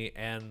Duchovny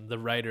and the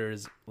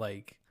writers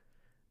like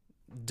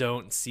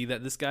don't see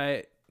this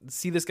guy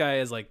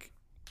as like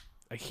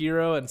a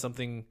hero and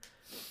something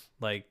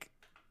like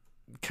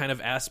kind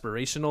of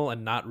aspirational,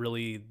 and not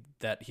really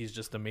that he's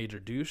just a major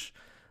douche.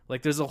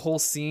 Like, there's a whole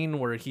scene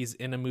where he's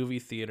in a movie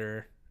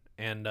theater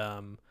and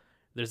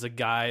there's a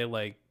guy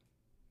like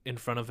in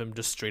front of him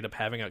just straight up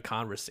having a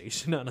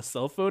conversation on a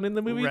cell phone in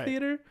the movie Right.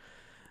 theater.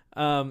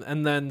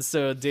 And then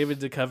so David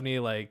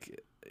Duchovny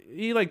like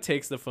he like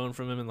takes the phone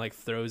from him and like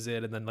throws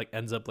it, and then like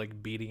ends up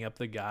like beating up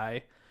the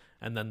guy,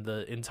 and then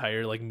the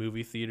entire like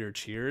movie theater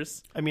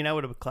cheers. I mean, I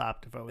would have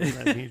clapped if I was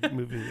in that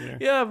movie theater.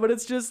 Yeah, but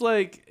it's just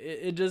like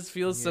it just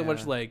feels so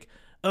much Yeah. like,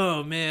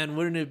 oh man,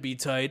 wouldn't it be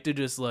tight to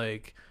just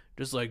like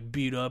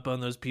beat up on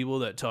those people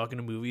that talk in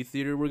a movie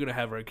theater? We're gonna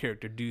have our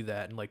character do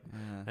that, and like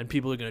and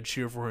people are gonna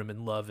cheer for him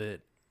and love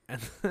it. And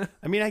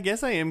I mean, I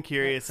guess I am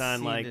curious That on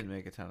scene like didn't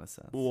make a ton of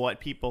sense. what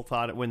people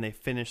thought when they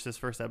finished this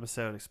first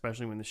episode,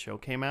 especially when the show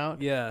came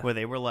out. Yeah. Where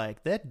they were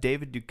like, that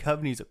David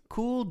Duchovny's a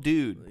cool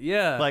dude.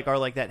 yeah, Like, or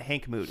like that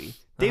Hank Moody.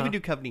 David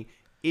Duchovny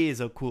is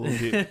a cool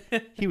dude.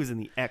 He was in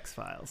the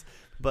X-Files.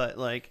 But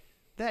like,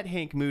 that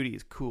Hank Moody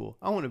is cool.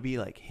 I want to be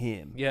like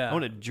him. Yeah. I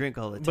want to drink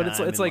all the time. but it's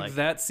and, like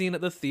that scene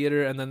at the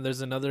theater, and then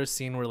there's another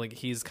scene where like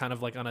he's kind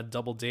of like on a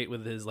double date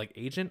with his like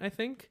agent, I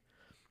think.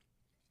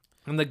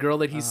 And the girl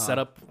that he's set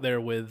up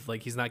there with,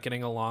 like, he's not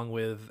getting along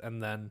with,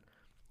 and then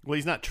Well,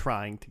 he's not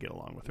trying to get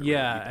along with her.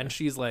 yeah, really, and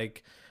she's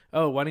like,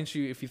 oh, why don't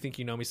you, if you think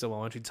you know me so well,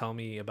 why don't you tell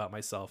me about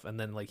myself? And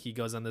then like he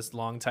goes on this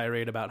long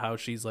tirade about how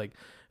she's like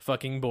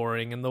fucking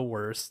boring and the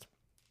worst,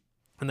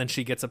 and then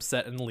she gets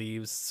upset and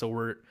leaves. So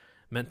we're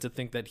meant to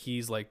think that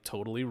he's like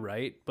totally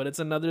right, but it's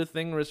another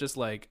thing where it's just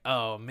like,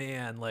 oh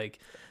man, like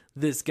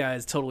this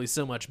guy's totally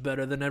so much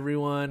better than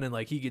everyone, and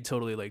like he could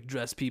totally like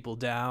dress people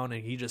down,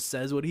 and he just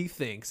says what he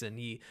thinks and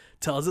he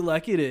tells it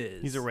like it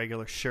is. He's a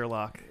regular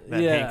Sherlock,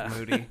 that Hank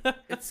Moody.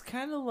 It's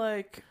kind of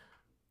like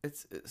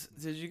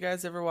did you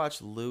guys ever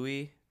watch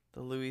Louis,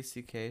 the Louis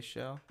C.K.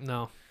 show?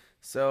 No.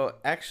 So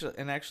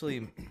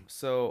actually,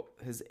 so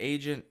his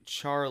agent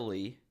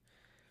Charlie's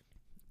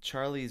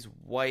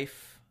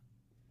wife,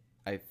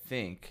 I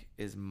think,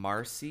 is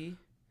Marcy.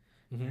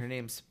 Mm-hmm. Her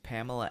name's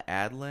Pamela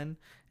Adlon,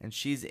 and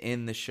she's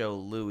in the show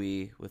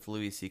Louis with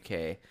Louis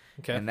C.K.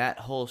 Okay. And that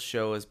whole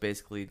show is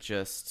basically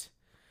just,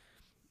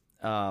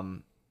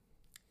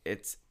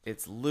 it's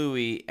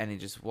Louis, and he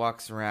just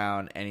walks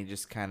around, and he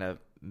just kind of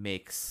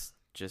makes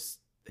just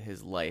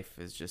his life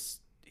is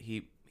just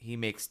he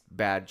makes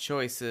bad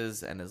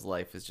choices, and his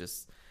life is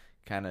just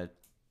kind of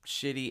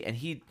shitty, and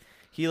he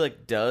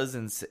like does,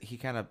 and he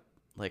kind of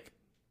like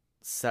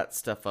sets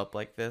stuff up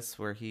like this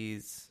where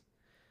he's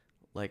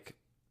like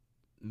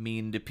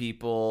mean to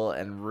people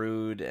and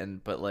rude,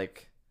 and but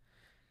like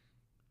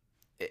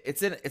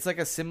it's like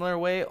a similar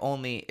way,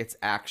 only it's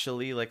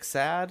actually like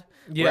sad.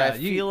 Yeah, where I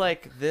feel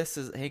like this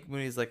is Hank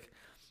Moody's like,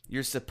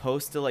 you're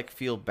supposed to like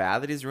feel bad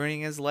that he's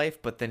ruining his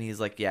life, but then he's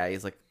like,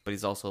 but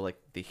he's also like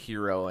the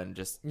hero and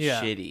just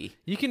shitty.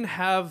 You can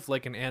have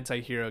like an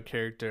anti-hero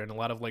character, and a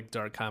lot of like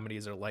dark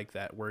comedies are like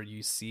that, where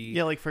you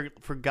see like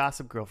for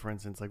Gossip Girl, for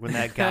instance, like when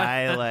that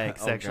guy like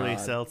sexually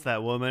assaults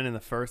that woman in the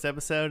first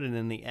episode, and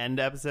in the end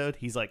episode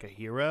he's like a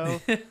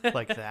hero.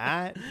 Like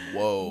that.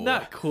 Whoa.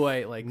 Not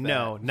quite like that.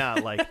 No,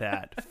 not like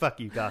that. Fuck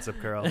you, Gossip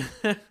Girl.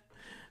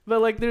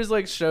 But like there's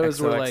like shows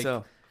where like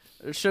XOXO.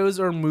 shows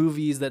or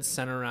movies that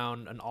center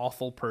around an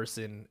awful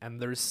person,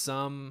 and there's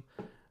some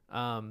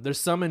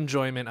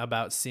enjoyment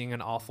about seeing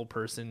an awful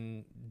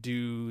person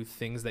do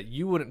things that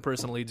you wouldn't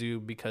personally do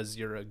because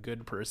you're a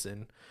good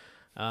person,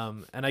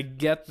 and I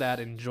get that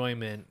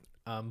enjoyment,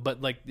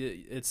 but like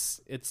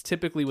it's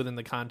typically within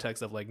the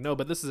context of like, no,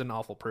 but this is an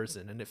awful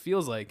person, and it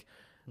feels like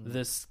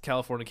this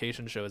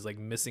Californication show is like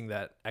missing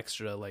that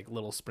extra like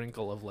little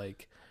sprinkle of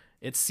like,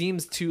 it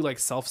seems too like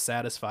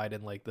self-satisfied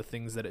in like the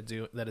things that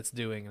it's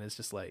doing, and it's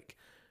just like,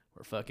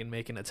 we're fucking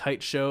making a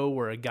tight show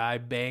where a guy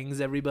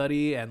bangs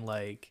everybody and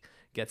like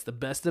gets the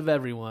best of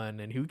everyone,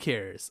 and who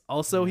cares?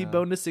 Also, he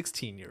boned a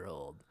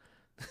 16-year-old.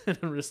 And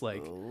I'm just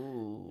like,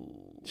 ooh.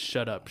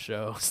 Shut up,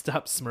 show.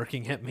 Stop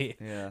smirking at me.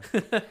 Yeah.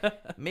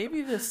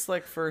 Maybe this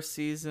like first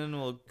season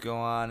will go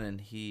on,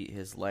 and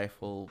his life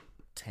will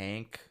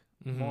tank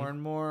more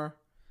and more.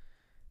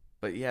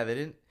 But yeah, they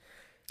didn't.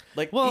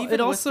 Like, well, even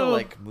it also with the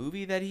like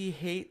movie that he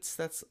hates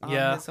that's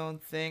on his own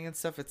thing and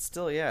stuff, it's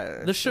still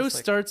the show like,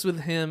 starts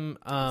with him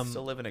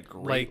still living a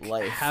great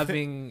like life.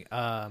 having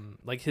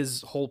like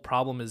his whole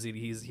problem is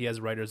he has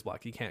writer's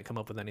block. He can't come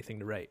up with anything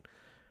to write.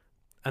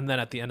 And then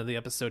at the end of the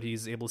episode,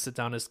 he's able to sit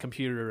down at his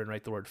computer and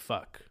write the word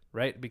fuck,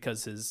 right?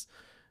 Because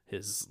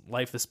his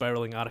life is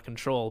spiraling out of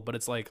control. But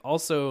it's like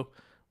also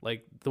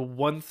like the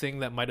one thing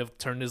that might have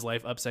turned his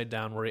life upside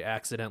down, where he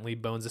accidentally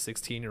bones a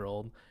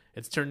 16-year-old,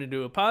 it's turned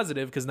into a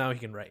positive because now he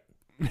can write.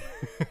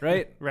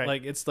 Right? Right.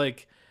 Like, it's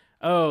like,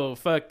 oh,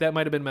 fuck, that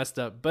might have been messed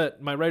up, but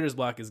my writer's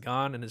block is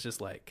gone, and it's just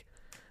like,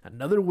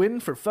 another win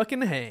for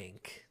fucking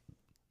Hank.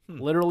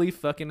 Literally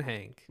fucking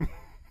Hank.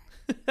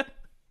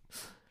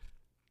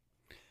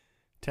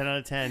 10 out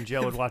of 10.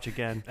 Joe would watch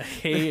again. I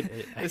hate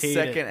it. The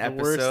second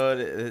episode,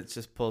 it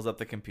just pulls up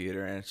the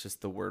computer, and it's just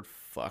the word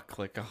fuck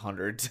like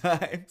 100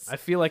 times. I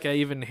feel like I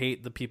even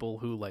hate the people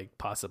who like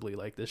possibly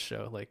like this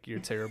show. Like, you're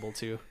terrible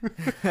too.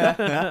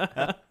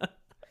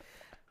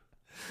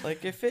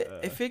 Like if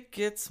it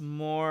gets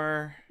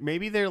more,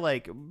 Maybe they're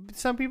like,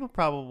 some people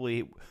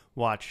probably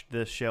watched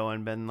this show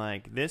and been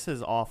like, this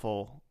is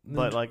awful,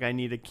 but like I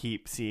need to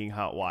keep seeing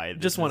why.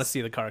 Just want to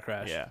see the car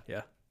crash.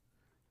 Yeah.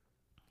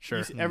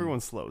 Sure.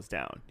 Everyone slows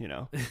down, you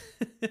know.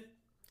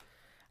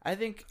 I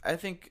think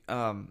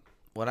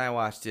when I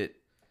watched it,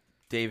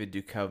 David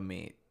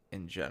Duchovny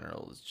in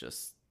general is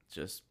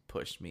just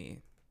pushed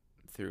me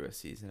through a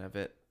season of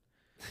it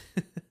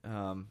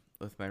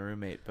with my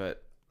roommate.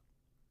 But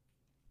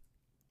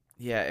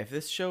yeah, if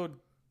this show,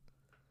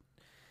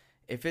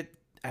 I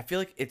feel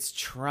like it's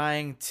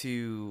trying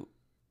to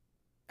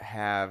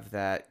have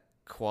that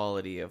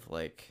quality of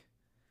like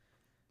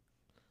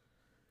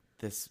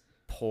this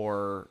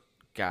poor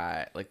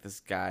guy, like this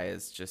guy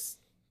is just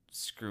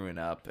screwing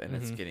up, and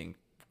it's getting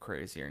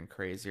crazier and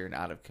crazier and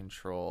out of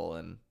control,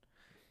 and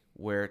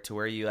where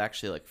you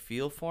actually like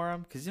feel for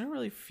him, because you don't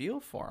really feel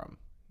for him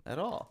at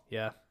all.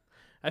 Yeah.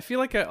 I feel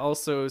like I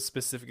also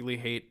specifically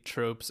hate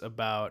tropes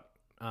about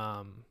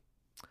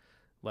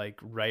like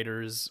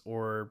writers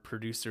or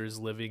producers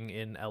living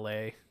in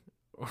LA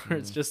or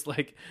it's just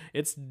like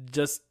it's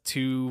just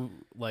too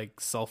like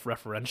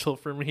self-referential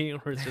for me,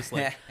 or it's just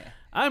like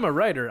I'm a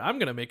writer, I'm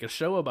gonna make a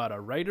show about a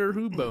writer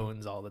who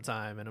bones all the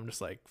time, and I'm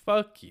just like,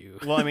 fuck you.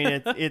 Well, I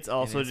mean, it's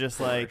also it's just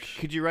like,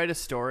 could you write a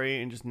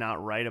story and just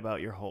not write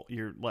about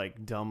your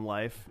like dumb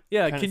life?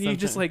 Yeah, Kinda can you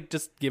just something. like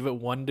just give it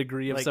 1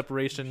 degree of Like,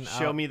 separation?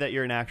 Show me that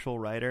you're an actual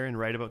writer and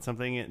write about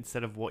something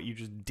instead of what you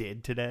just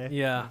did today.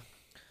 Yeah,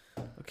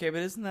 Okay,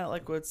 but isn't that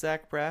like what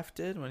Zach Braff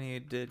did when he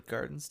did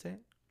Garden State?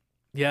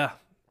 yeah.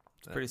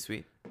 It's pretty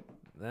sweet.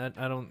 That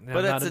I don't. But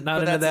I'm that's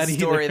not into that a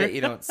story either. that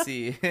you don't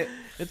see.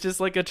 It's just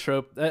like a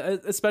trope,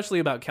 especially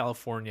about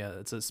California.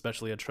 It's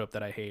especially a trope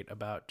that I hate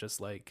about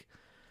just like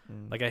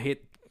I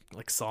hate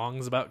like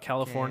songs about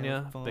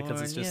California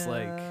because it's just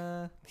like,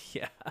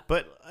 yeah.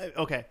 But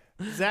okay,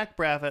 Zach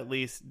Braff at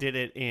least did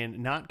it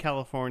in not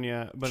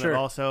California, but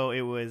Sure.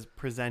 it was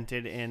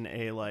presented in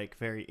a like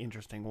very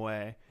interesting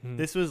way.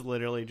 This was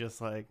literally just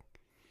like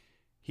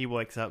he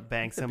wakes up,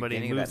 bangs the somebody,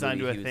 beginning of moves that on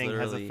to movie, a he was thing, has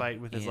a literally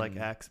fight with his like in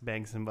ex,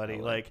 bangs somebody.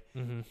 LA. Like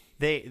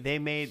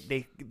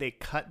they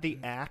cut the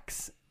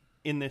axe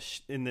in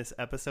this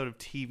episode of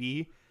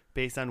TV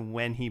based on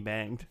when he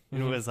banged.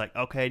 And it was like,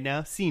 okay,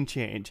 now scene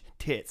change,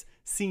 tits,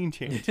 scene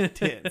change,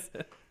 tits.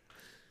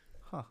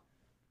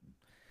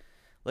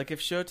 Like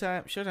if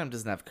Showtime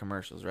doesn't have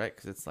commercials, right?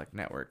 Because it's like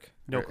network.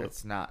 No Or clue.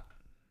 It's not.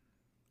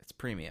 It's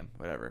premium.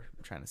 Whatever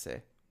I'm trying to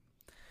say.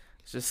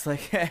 It's just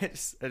like I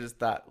just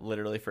thought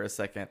literally for a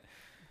second.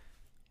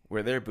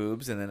 Were there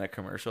boobs and then a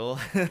commercial?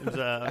 It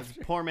was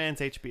poor man's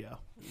HBO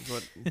is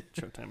what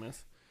Showtime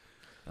is.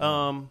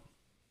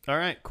 All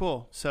right,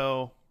 cool.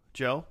 So,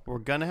 Joe, we're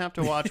gonna have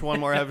to watch one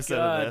more episode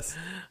of this.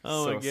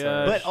 Oh my So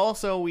god! But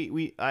also,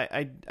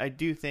 I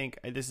do think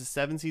this is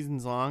 7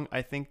 seasons long.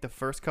 I think the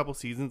first couple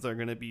seasons are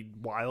gonna be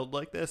wild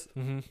like this.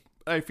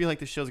 I feel like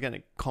the show's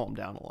gonna calm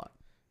down a lot.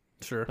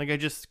 Sure. Like I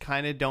just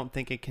kind of don't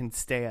think it can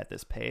stay at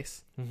this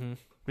pace.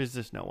 There's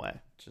just no way.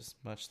 Just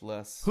much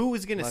less. Who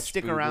is gonna much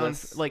stick around?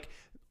 boobless.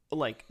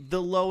 Like the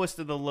lowest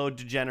of the low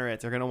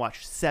degenerates are going to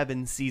watch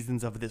 7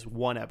 seasons of this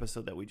one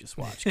episode that we just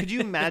watched. Could you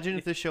imagine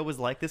if the show was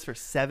like this for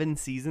 7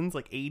 seasons,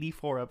 like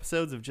 84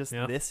 episodes of just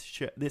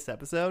this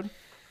episode?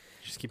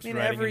 Just keeps I mean,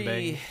 writing and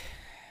banging.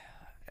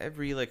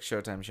 every like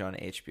Showtime show and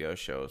HBO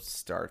show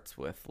starts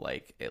with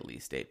like at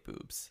least 8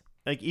 boobs.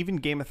 Like even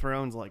Game of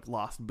Thrones like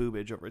lost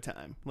boobage over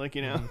time. Like,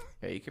 you know,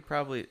 Yeah, you could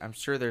probably. I'm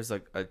sure there's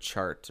like a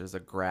chart. There's a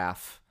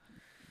graph.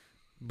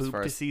 boob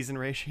far to as season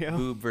ratio.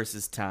 Boob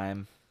versus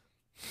time.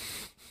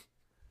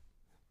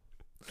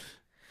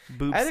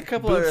 Boobs, I had a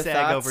couple boob other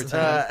sag thoughts. over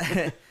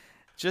time.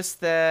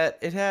 Just that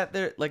it had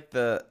there like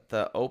the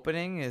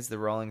opening is the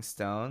Rolling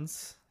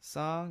Stones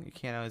song. You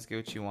can't always get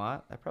what you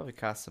want. That probably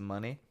cost some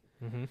money.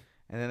 And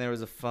then there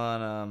was a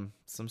fun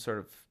some sort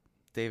of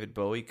David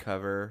Bowie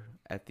cover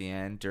at the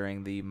end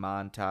during the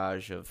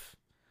montage of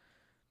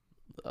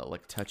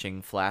like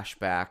touching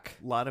flashback.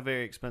 A lot of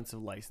very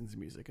expensive licensed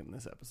music in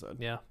this episode.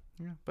 Yeah.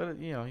 Yeah, but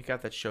you know, you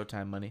got that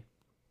Showtime money.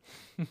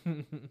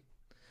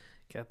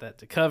 Got that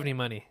Duchovny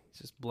money.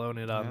 Just blowing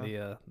it on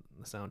the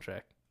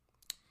soundtrack.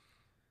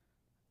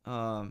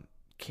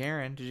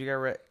 Karen, did you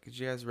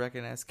guys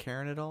recognize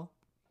Karen at all?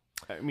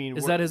 I mean,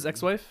 Is that his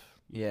ex-wife?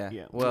 Yeah.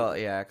 Yeah. Well,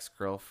 yeah,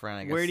 ex-girlfriend,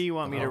 I guess. where do you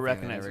want me The to whole thing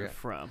they recognize never her got-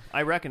 from?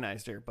 I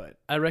recognized her, but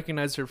I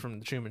recognized her from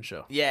The Truman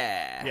Show.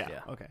 Yeah. yeah.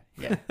 Yeah. Okay.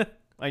 Yeah.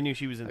 I knew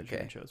she was in the Okay.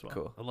 Truman Show as well.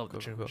 Cool. I love The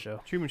Truman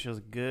Show. Truman Show's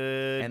a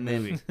good And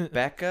movie. then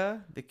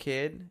Becca, the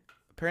kid,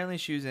 apparently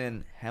she was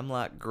in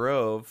Hemlock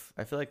Grove.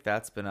 I feel like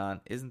that's been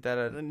on. Isn't that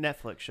The a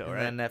Netflix show, isn't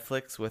right? that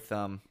Netflix with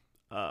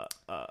Xenia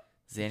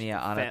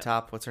Fam-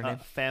 Onatopp? What's her name?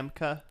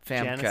 Famke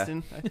Famke.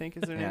 Janiston, I think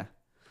is her name. Yeah.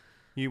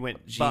 You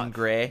went Jean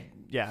Grey.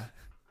 Yeah.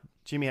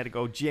 Jimmy had to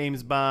go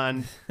James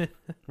Bond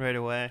right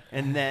away,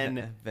 and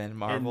then Then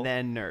Marvel.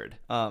 and then Nerd.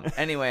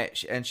 Anyway,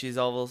 she's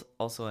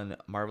also in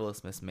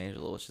Marvelous Miss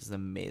Maisel, which is an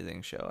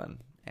amazing show on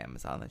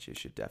Amazon that you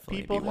should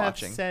definitely People be have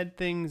watching. said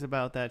things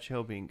about that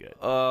show being good.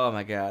 Oh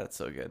my god, it's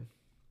so good.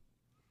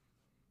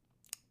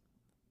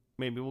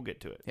 Maybe we'll get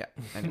to it. Yeah.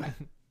 Anyway.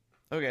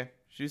 Okay.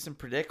 Should we do some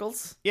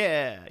predicals?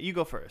 Yeah, you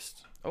go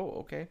first. Oh,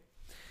 okay.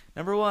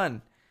 Number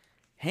 1,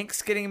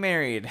 Hank's getting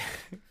married.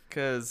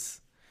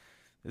 Because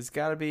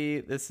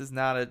this is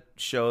not a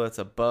show that's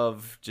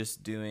above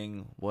just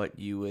doing what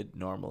you would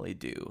normally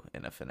do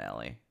in a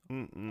finale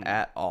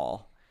at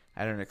all.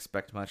 I don't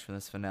expect much from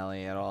this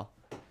finale at all.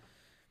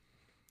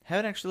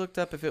 Haven't actually looked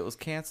up if it was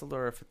canceled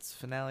or if it's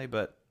finale,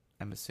 but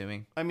I'm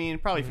assuming. I mean,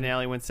 probably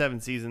finale went 7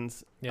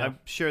 seasons. Yeah. I'm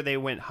sure they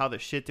went, how the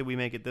shit did we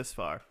make it this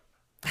far?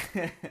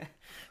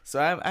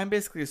 So I'm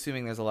basically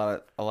assuming there's a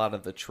lot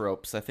of the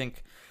tropes. I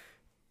think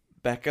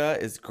Becca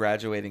is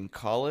graduating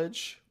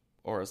college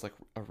or is like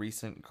a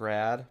recent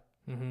grad,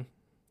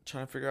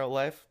 trying to figure out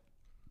life.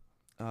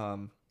 I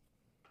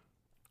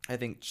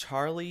think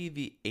Charlie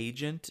the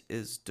agent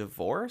is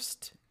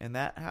divorced, and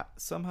that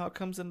somehow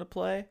comes into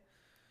play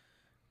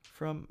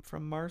from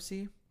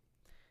Marcy.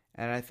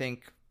 And I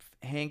think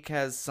Hank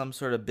has some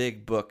sort of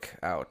big book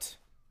out,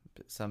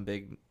 some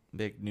big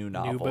new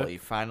novel. book?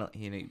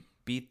 He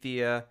beat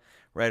the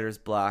writer's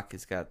block.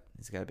 He's got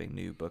a big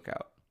new book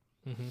out.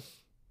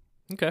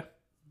 Okay.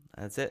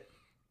 That's it.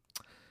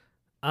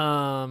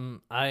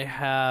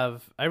 I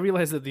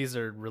realize that these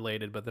are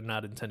related, but they're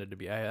not intended to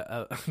be.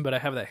 But I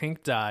have that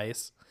Hank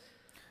dies.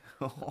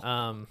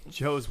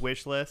 Joe's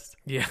wish list.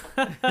 Yeah,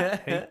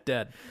 Hank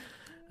dead.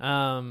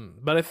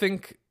 But I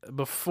think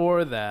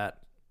before that,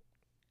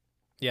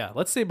 yeah,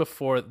 let's say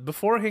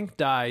before Hank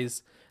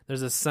dies,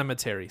 there's a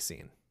cemetery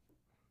scene.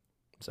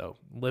 So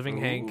living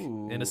Hank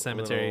in a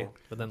cemetery,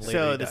 but then later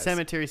So he the dies.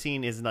 cemetery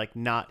scene is like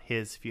not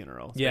his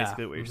funeral. Is Yeah.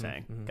 basically what you're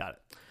saying. Mhm. Got it.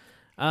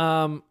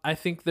 I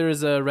think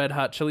there's a Red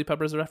Hot Chili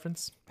Peppers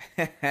reference.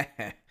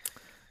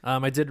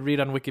 I did read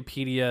on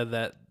Wikipedia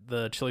that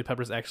the Chili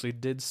Peppers actually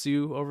did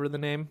sue over the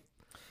name.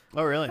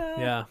 Oh, really?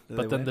 Yeah, Did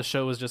but they then win? the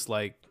show was just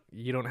like,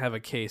 you don't have a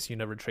case, you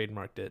never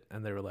trademarked it,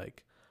 and they were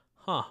like,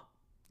 huh.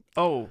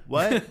 Oh,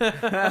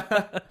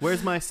 what?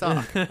 Where's my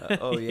sock?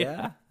 Oh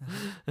yeah.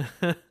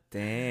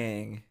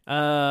 Dang.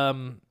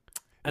 And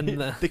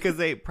the, Because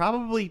they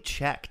probably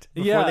checked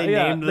before Yeah, they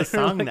yeah, named the they're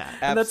song like- that.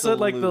 And that's what,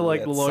 like, the,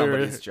 like, Absolutely, lawyer-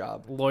 somebody's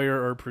job.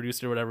 lawyer or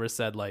producer or whatever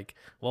said, like,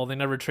 well, they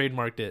never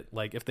trademarked it.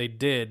 Like, if they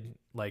did,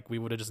 like, we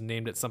would have just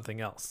named it something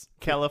else.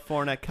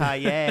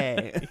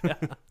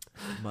 Californication.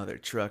 Mother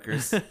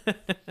truckers.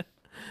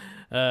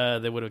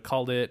 They would have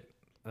called it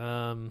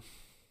By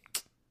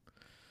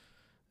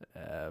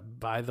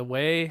the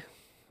Way.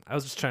 I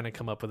was just trying to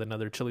come up with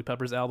another Chili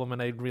Peppers album,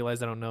 and I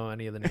realized I don't know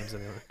any of the names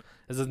anymore.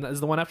 Is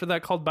the one after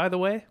that called By the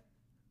Way?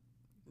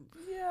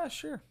 Yeah,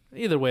 sure.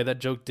 Either way, that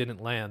joke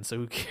didn't land, so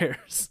who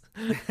cares?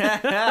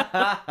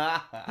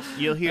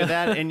 You'll hear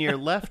that in your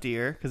left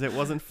ear because it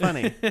wasn't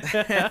funny.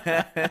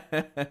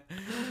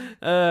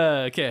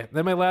 Okay,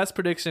 then my last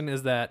prediction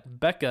is that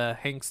Becca,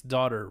 Hank's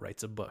daughter,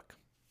 writes a book.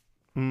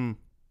 Hmm.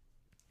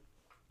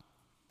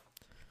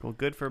 Well,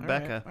 good for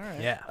Becca. All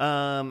right. Yeah.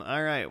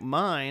 All right.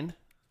 Mine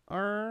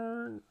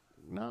are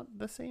not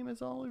the same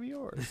as all of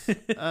yours.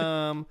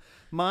 Mine,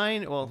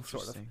 well,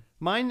 sort of. Interesting.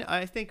 Mine,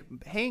 I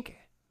think Hank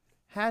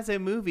has a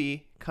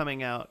movie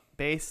coming out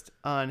based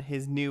on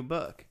his new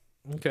book,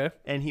 Okay.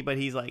 but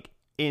he's like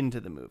into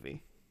the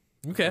movie,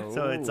 Okay.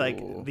 so it's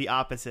like Ooh. the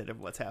opposite of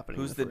what's happening.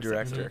 in Who's the first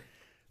episode.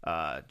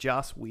 director?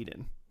 Joss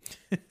Whedon.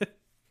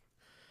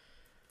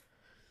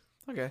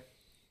 Okay.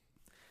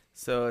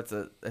 So it's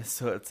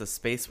a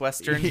space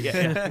western.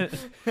 Yeah.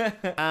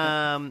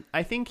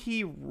 I think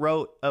he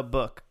wrote a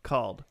book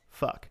called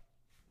Fuck.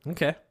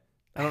 Okay.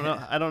 I don't know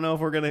if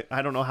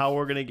I don't know how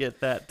we're gonna get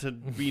that to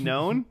be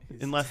known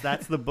unless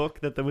that's the book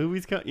that the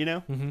movie's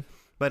Mm-hmm.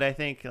 But I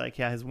think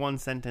his one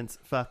sentence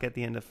 "fuck" at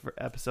the end of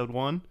episode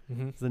 1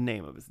 Mm-hmm. is the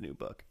name of his new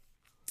book.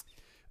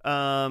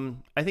 I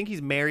think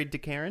he's married to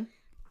Karen.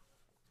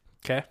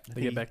 Okay. They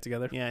think- get back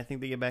together. Yeah, I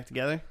think they get back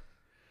together.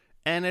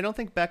 And I don't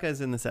think Becca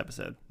is in this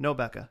episode. No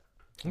Becca.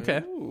 Okay.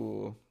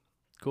 Ooh.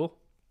 Cool.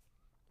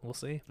 We'll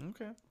see.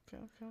 Okay.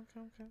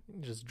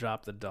 Just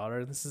drop the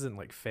daughter. This isn't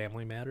like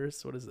Family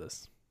Matters. What is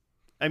this?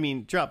 I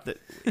mean, drop the.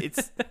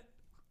 It's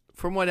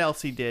from what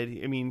else he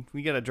did. I mean,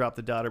 we got to drop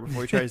the daughter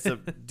before he tries to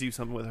do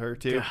something with her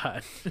too.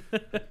 God.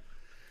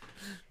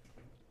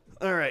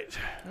 All right.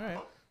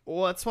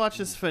 Well, let's watch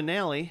this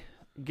finale.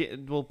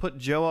 We'll put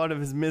Joe out of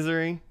his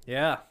misery.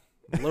 Yeah.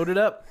 Load it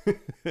up.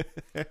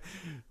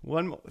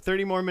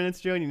 30 more minutes,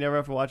 Joe, and you never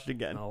have to watch it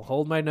again. I'll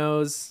hold my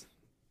nose.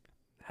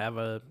 Have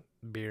a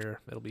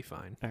beer. It'll be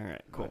fine. All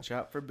right, cool. Watch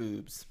out for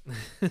boobs.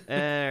 All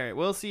right,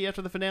 we'll see you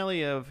after the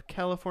finale of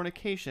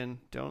Californication.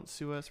 Don't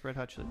sue us, Red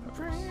Hot Chili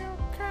Peppers.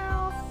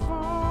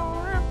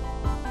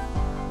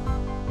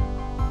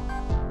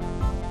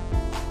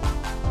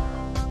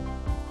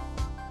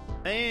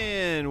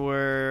 And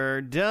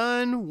we're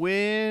done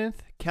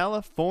with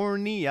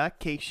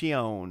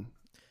Californication.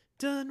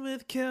 Done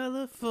with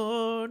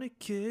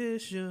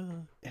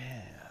Californication.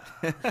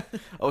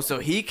 Oh, so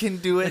he can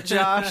do it,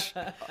 Josh?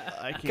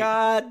 I can,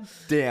 God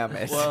damn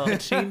it. Well,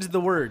 change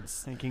the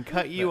words. I can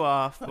cut you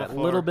off. That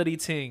before- little bitty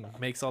ting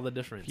makes all the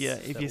difference. Yeah,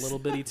 if that you little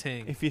bitty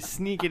ting. If you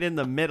sneak it in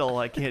the middle,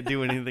 I can't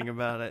do anything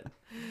about it.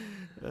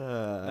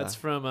 That's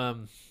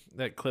from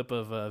that clip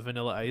of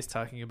Vanilla Ice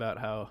talking about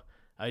how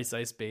Ice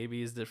Ice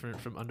Baby is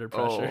different from Under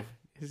Pressure.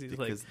 He's like,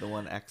 because the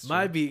one extra.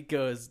 my beat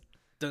goes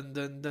dun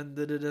dun dun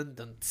dun dun dun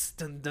dun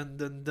dun dun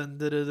dun dun dun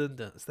dun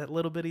dun. It's that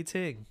little bitty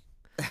ting.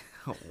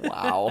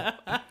 Wow.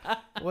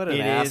 What an It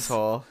is.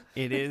 asshole.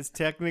 It is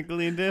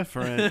technically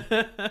different.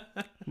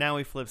 Now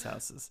he flips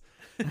houses.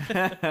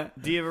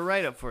 Do you have a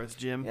write-up for us,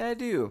 Jim? Yeah, I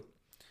do.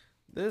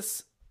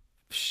 This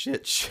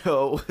shit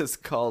show was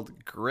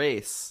called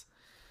Grace.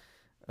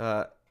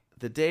 The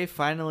day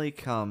finally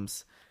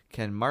comes.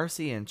 Can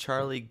Marcy and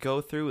Charlie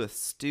go through with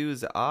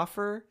Stu's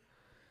offer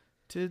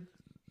to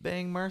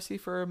bang Marcy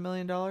for $1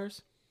 million?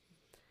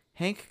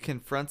 Hank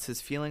confronts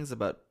his feelings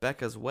about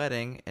Becca's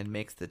wedding and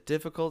makes the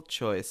difficult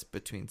choice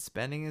between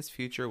spending his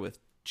future with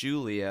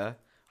Julia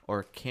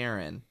or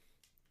Karen.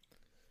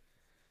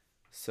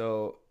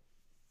 So,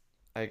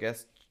 I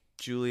guess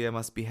Julia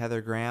must be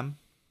Heather Graham.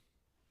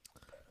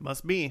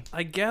 Must be.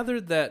 I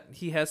gathered that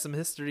he has some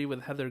history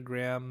with Heather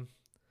Graham.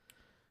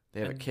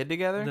 They have a And- kid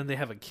together? And then they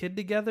have a kid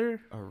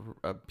together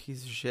A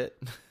piece of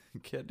shit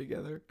kid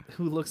together?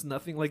 who looks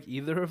nothing like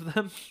either of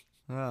them.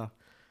 Oh.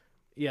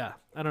 Yeah,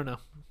 I don't know.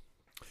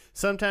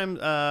 Sometimes,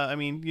 I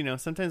mean, you know,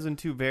 sometimes when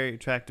two very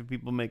attractive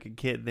people make a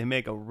kid, they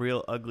make a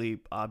real ugly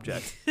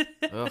object.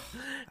 Ugh,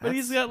 But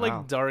he's got like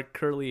wow. dark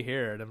curly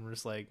hair, and I'm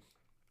just like,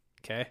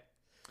 okay.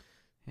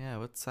 Yeah,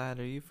 what side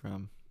are you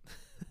from,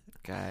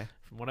 guy?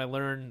 From what I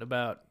learned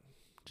about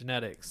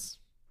genetics,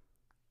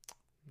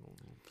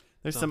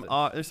 There's Something.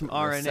 some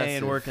RNA Recessive.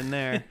 and working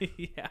there.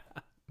 yeah,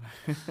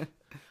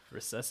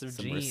 recessive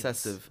Some genes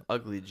recessive,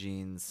 ugly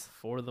genes.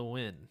 for the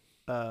win.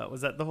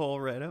 Was that the whole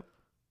write-up?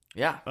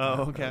 Yeah. Oh,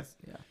 Yeah, okay.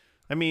 yeah.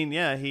 I mean,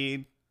 yeah,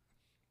 he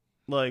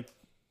like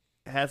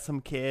has some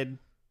kid.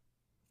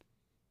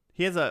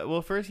 He has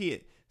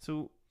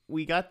so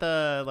we got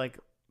the like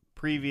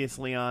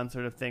previously on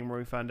sort of thing where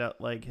we found out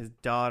like his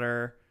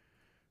daughter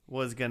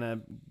was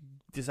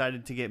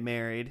decided to get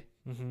married,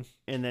 Mm-hmm.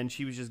 and then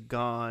she was just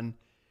gone,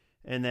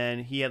 and then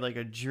he had like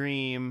a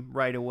dream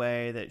right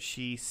away that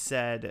she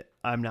said,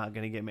 "I'm not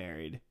gonna get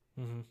married,"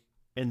 Mm-hmm.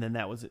 and then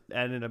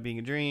ended up being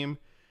a dream.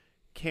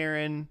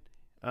 Karen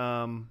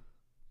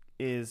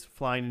is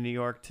flying to New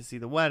York to see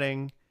the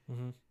wedding.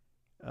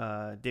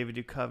 Mm-hmm. David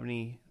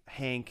Duchovny,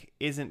 Hank,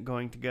 isn't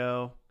going to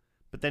go,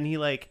 but then he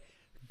like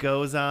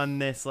goes on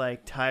this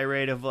like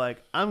tirade of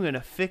like, I'm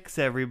gonna fix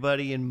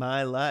everybody in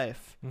my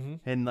life Mm-hmm.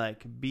 and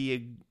like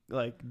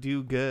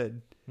do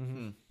good.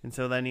 Mm-hmm. And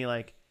so then he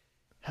like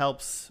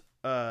helps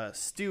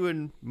Stu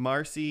and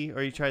Marcy,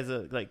 or he tries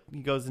to he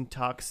goes and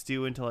talks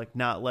Stu into like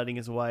not letting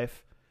his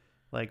wife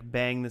like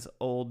bang this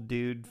old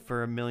dude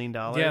for $1 million.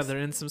 Yeah, they're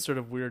in some sort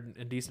of weird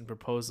indecent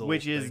proposal,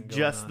 which is thing going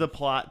just on. the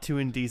plot to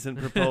Indecent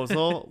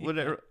Proposal.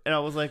 Yeah. And I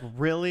was like,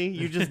 really?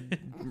 You just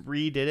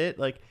redid it?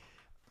 Like,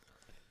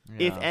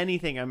 if Yeah.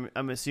 anything,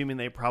 I'm assuming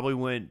they probably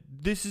went,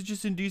 this is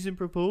just Indecent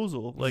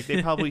Proposal. Like,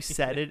 they probably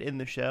said it in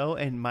the show,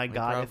 and my They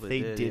God, if probably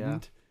they did, yeah.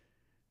 didn't,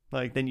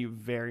 like, then you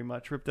very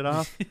much ripped it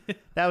off.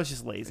 That was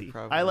just lazy.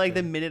 probably I like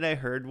the did. minute I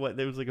heard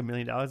there was like $1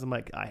 million, I'm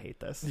like, I hate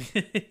this.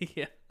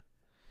 Yeah.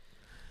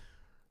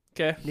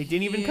 Okay. They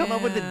didn't even come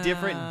up with a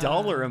different Yeah.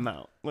 dollar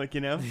amount. Like,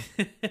 you know?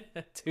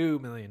 $2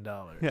 million.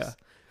 Yeah.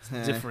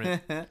 It's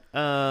different.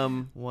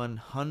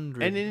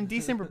 100. And an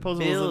Indecent Proposal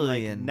was in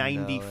like $1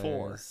 '94.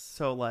 billion.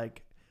 So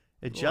like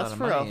lot adjust of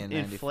for money in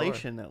 94.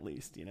 inflation at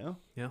least, you know?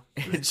 Yeah.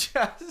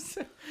 Just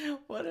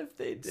what if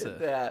they did a-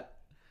 that?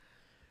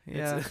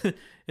 Yeah,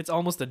 It's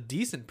almost a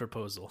decent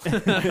proposal.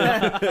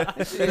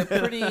 it's a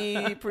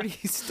pretty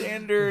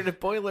standard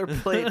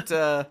boilerplate.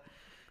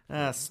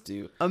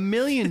 Stu. $1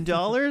 million?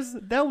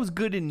 That was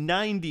good in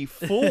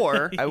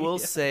 '94. I will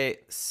say,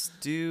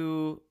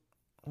 Stu.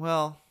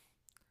 Well,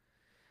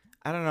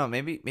 I don't know.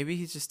 Maybe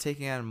he's just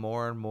taking on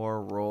more and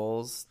more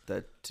roles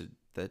that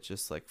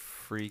just like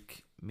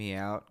freak me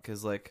out.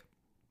 Because like,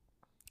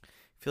 I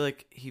feel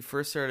like he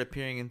first started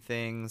appearing in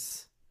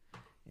things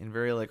in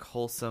very like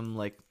wholesome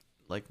like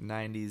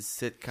 90s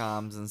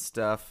sitcoms and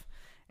stuff,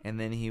 and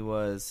then he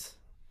was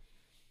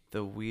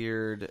the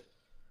weird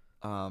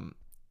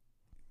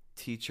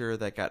teacher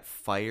that got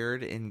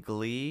fired in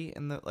Glee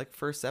in the like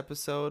first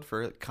episode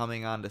for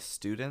coming on to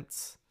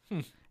students.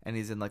 And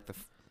he's in like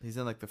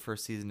the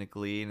first season of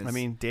Glee, and I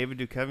mean, David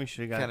Duchovny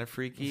should have got kind of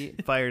freaky.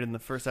 fired in the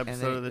first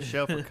episode they- of the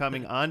show for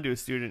coming onto a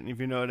student, if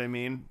you know what I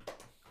mean.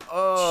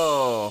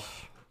 Oh,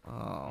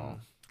 Not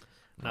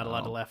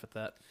allowed to laugh at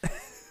that.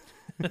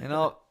 and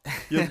I'll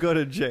You'll go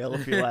to jail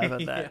if you laugh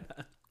at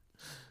that.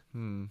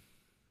 Yeah.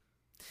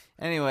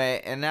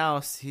 Anyway, and now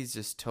he's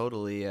just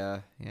totally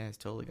he's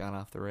totally gone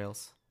off the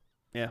rails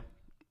Yeah.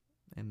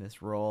 in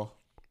this role.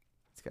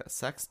 He's got a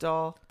sex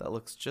doll that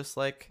looks just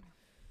like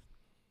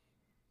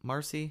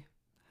Marcy.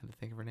 I had to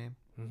think of her name.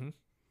 Mm-hmm.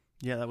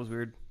 Yeah, that was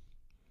weird.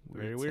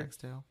 Very weird. Sex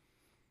doll.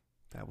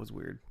 That was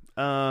weird.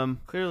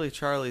 Clearly,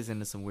 Charlie's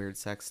into some weird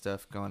sex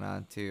stuff going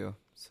on too.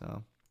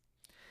 So,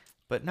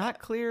 but not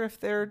clear if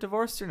they're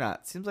divorced or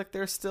not. Seems like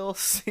they're still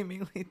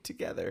seemingly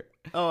together.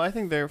 Oh, I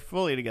think they're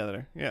fully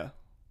together. Yeah.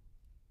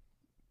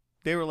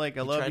 They were like,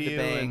 I He love tried to you.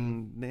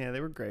 bang- And yeah, they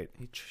were great.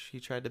 He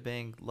tried to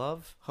bang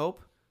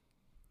Hope.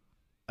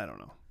 I don't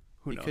know.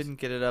 Who He knows? couldn't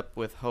get it up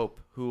with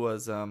Hope, who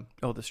was Oh,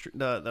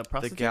 the the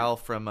prostitute? gal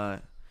from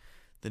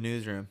the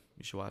Newsroom.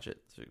 You should watch it.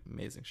 It's an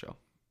amazing show.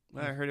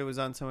 I heard it was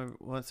on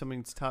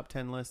somebody's top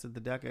 10 list of the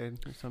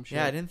decade or some shit.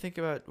 Yeah, I didn't think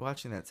about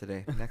watching that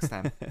today. Next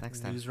time. Next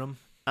time. Newsroom.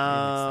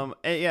 And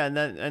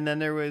then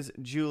there was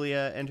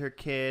Julia and her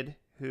kid,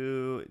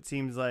 who it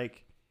seems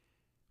like,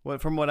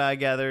 from what I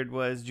gathered,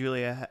 was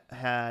Julia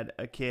had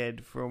a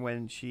kid from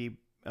when she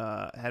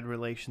had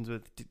relations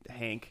with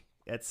Hank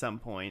at some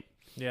point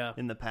Yeah.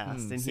 in the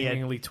past, and he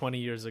Seemingly 20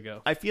 years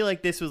ago. I feel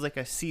like this was like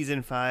a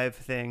season 5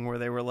 thing where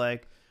they were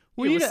like,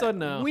 We have a son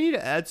now. We need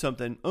to add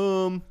something.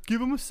 Give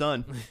him a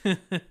son.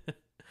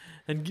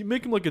 And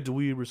make him like a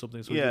dweeb or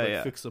something so we can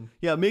like, fix him.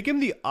 Yeah, make him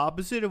the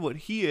opposite of what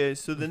he is,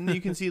 so then you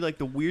can see like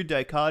the weird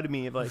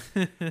dichotomy of like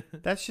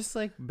that's just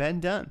like been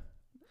done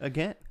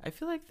again. I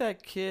feel like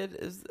that kid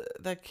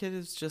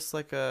is just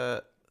like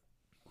a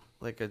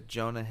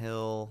Jonah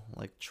Hill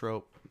like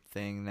trope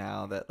thing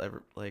now, that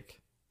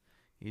like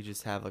you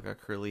just have like a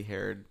curly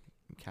haired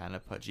kind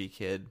of pudgy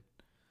kid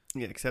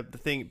Yeah, except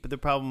the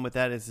problem with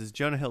that is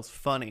Jonah Hill's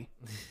funny.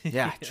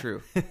 Yeah,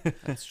 true.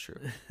 That's true.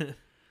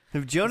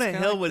 If Jonah kinda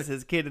Hill like was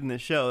his kid in the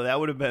show, that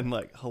would have been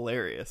like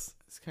hilarious.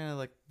 It's kind of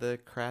like the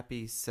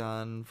crappy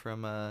son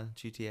from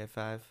GTA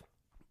 5.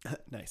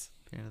 Nice.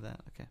 Fan of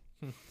that? Okay.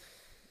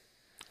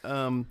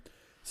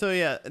 So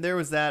yeah, there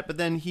was that, but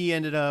then he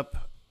ended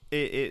up.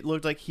 It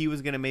looked like he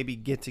was gonna maybe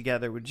get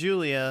together with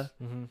Julia.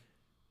 Mm-hmm.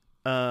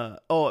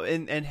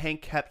 And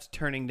Hank kept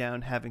turning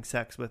down having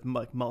sex with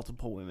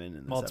multiple women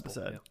in this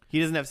episode. Yeah. he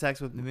doesn't have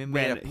sex with. They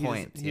made a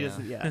point. He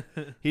doesn't. Yeah,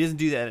 he doesn't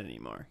do that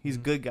anymore. He's a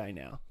good guy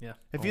now. Yeah,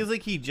 It feels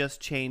like he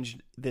just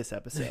changed this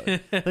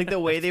episode. Like the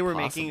way they were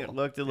making it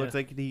look, it looked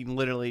like he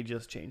literally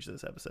just changed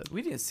this episode.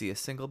 We didn't see a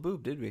single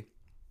boob, did we?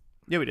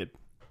 Yeah, we did.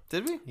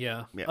 Did we?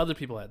 Yeah. Yeah. Other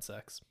people had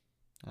sex.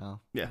 Oh,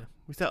 Yeah,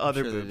 we saw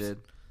other sure boobs. They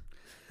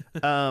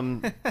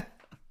did.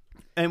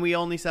 And we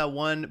only saw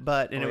one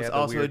butt, and it was the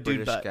also a weird dude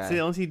British butt. guy. So they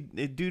only see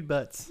dude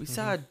butts. We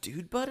saw a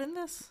dude butt in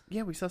this?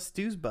 Yeah, we saw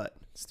Stu's butt.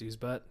 Stu's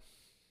butt.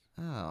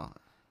 Oh.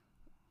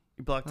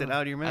 You blocked it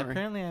out of your memory.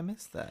 Apparently I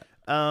missed that.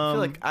 I feel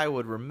like Um, I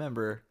would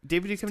remember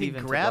David Duchovny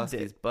Steven grabbed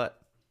Tobolsky's it. butt.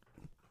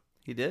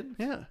 He did?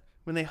 Yeah,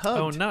 when they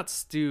hugged. Oh, not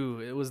Stu.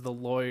 It was the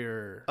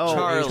lawyer. Oh,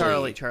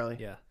 Charlie. Charlie.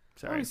 Yeah.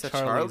 Sorry. he said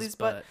Charlie's Charlie's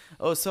butt.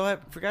 Oh, so I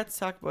forgot to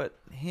talk about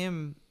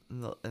him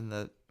in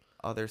the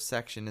other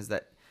section is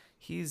that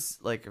he's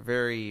like a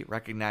very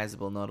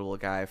recognizable, notable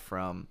guy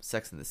from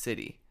Sex and the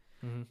City.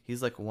 Mm-hmm.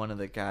 He's like one of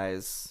the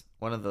gals'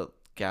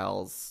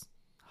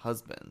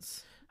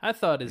 husbands. I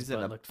thought his He's in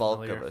butt a looked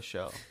bulk familiar. of a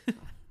show.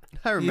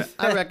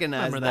 I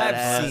recognize Remember that. that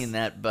I've ass. seen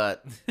that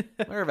butt.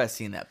 Where have I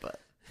seen that butt?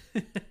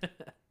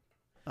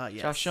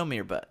 Yes. Josh, show me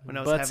your butt. When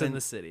I was Butts having in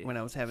the city. when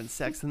I was having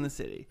sex in the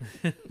city.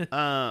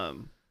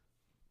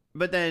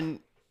 But then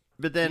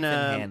Ethan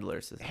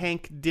Handler's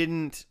Hank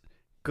didn't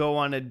go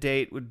on a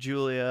date with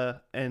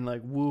Julia and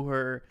like woo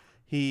her.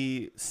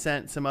 He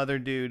sent some other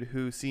dude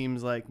who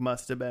seems like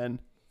must have been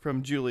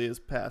from Julia's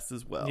past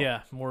as well.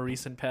 Yeah, more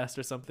recent past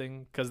or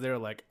something. Because they were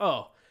like,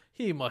 oh,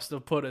 he must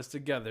have put us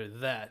together.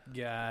 That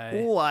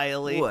guy.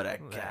 Wiley. What a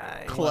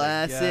guy.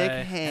 Classic guy.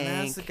 And Hank.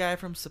 that's the guy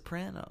from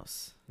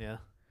Sopranos Yeah.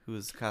 who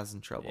was causing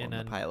trouble In in the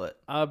an pilot.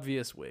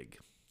 Obvious wig.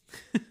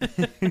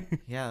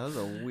 Yeah, that was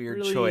a weird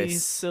really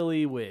choice.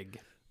 silly wig.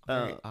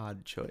 Very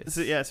odd choice.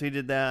 So he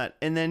did that,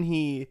 and then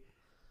he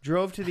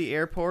drove to the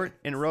airport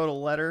and wrote a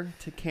letter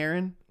to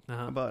Karen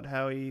Uh-huh. about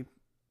how he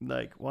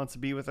like wants to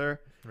be with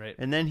her, Right.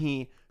 and then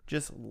he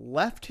just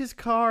left his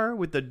car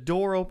with the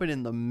door open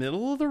in the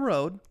middle of the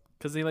road.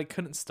 Because they like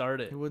couldn't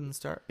start it. It wouldn't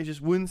start. It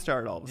just wouldn't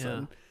start all of a Yeah.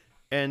 sudden,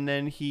 and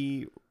then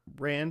he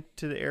ran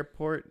to the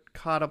airport,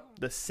 caught up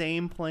the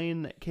same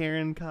plane that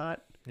Karen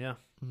caught, Yeah.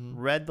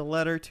 read the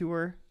letter to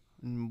her,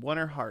 and won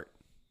her heart.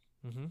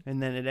 Mm-hmm.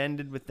 And then it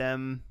ended with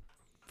them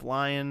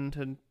flying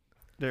to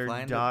their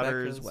Flying to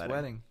daughter's Becca's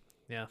wedding.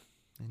 Yeah.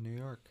 in New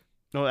York.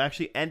 No, it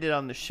actually ended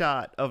on the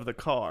shot of the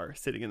car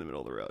sitting in the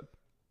middle of the road.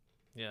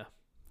 Yeah.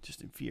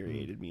 Just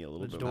infuriated me a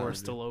little The bit. door more.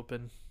 still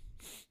open.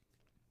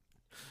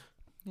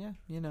 Yeah,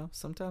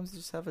 sometimes you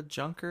just have a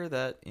junker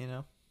that,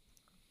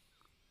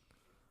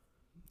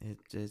 it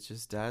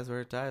just dies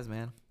where it dies,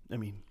 man. I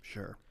mean,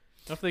 sure.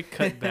 What if they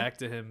cut back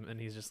to him and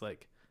he's just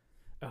like,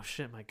 oh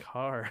shit, my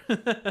car.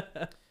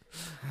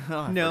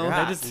 Oh, No, Did I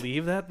forgot. just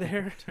leave that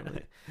there?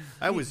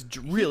 I was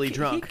really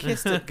drunk. He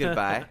kissed it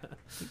goodbye.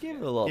 He gave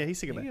it a little. Yeah, he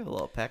said goodbye. He gave it a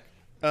little peck.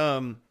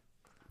 7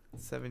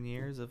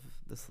 years of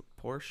this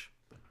Porsche.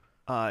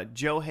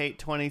 Joe Hate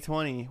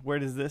 2020. Where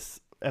does this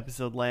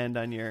episode land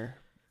on your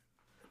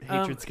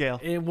hatred scale?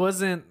 It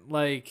wasn't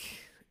like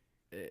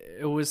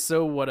it was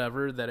so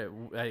whatever that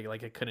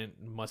I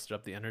couldn't muster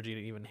up the energy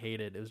to even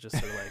hate it. It was just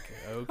sort of like,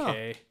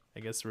 okay, I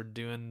guess we're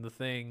doing the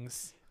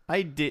things.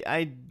 I did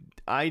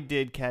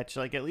catch,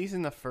 like, at least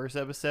in the first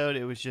episode,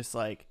 it was just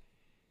like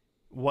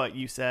what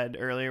you said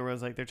earlier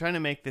was like they're trying to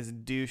make this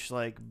douche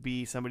like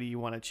be somebody you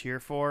want to cheer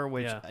for,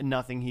 which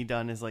nothing he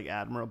done is like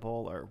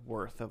admirable or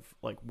worth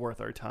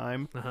our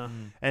time. Uh-huh.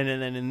 And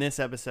then in this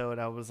episode,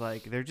 I was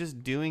like, they're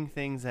just doing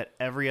things that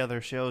every other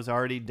show's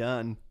already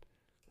done.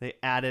 They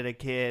added a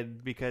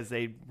kid because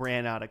they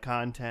ran out of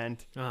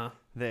content. Uh-huh.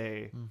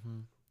 They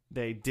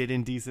did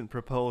Indecent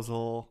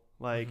Proposal.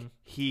 Like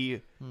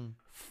he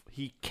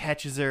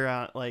catches her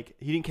on, like,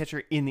 he didn't catch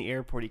her in the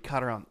airport. He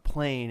caught her on the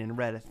plane and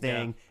read a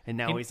thing, and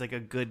now he's like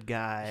a good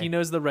guy. He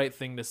knows the right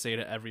thing to say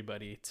to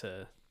everybody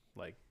to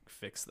like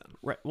fix them.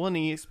 Right. Well, and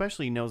he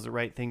especially knows the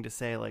right thing to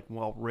say, like,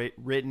 while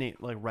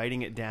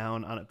writing it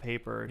down on a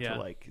paper to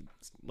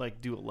like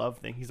do a love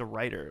thing. He's a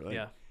writer.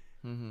 Like,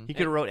 he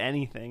could have wrote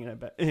anything, and I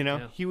bet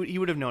he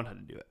would have known how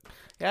to do it.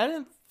 Yeah, I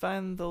didn't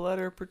find the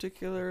letter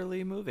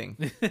particularly moving.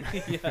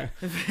 Yeah,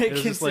 it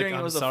was just like, Considering I'm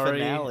it was a sorry,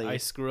 finale. I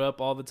screw up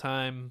all the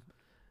time.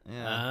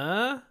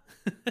 Yeah.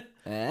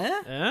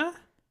 It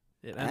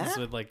ends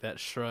with like that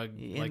shrug,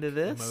 You like into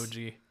this?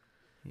 emoji.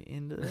 You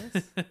into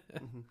this?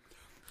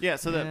 Yeah.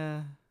 So that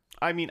Yeah.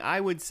 I mean, I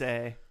would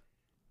say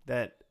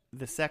that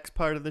the sex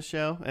part of the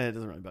show, and it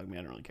doesn't really bug me.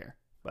 I don't really care,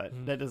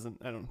 but that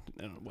doesn't. I don't.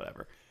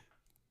 Whatever.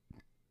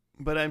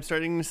 But I'm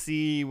starting to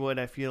see what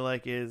I feel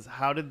like is,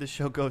 how did the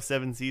show go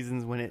 7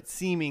 seasons when it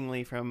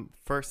seemingly, from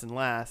first and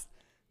last,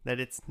 that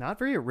it's not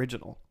very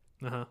original,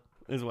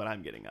 is what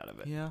I'm getting out of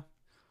it. Yeah.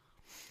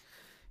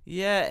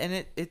 Yeah,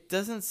 and it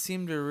doesn't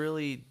seem to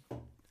really,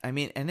 I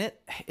mean, and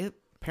it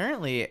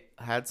apparently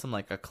had some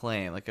like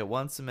acclaim. Like it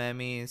won some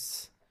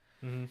Emmys.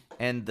 Mm-hmm.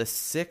 And the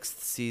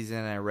 6th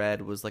season I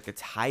read was like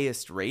its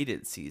highest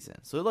rated season.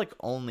 So it like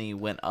only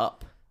went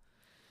up.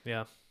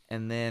 Yeah.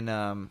 And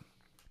then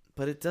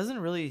but it doesn't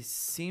really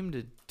seem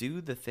to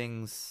do the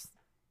things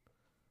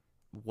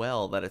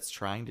well that it's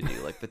trying to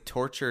do. Like the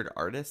tortured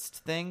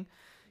artist thing,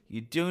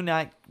 you do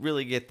not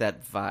really get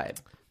that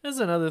vibe. There's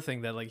another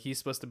thing that like he's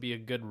supposed to be a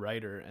good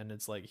writer, and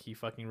it's like he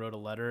fucking wrote a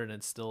letter and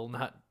it's still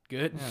not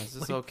good. Yeah, it's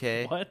just like,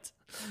 okay. What?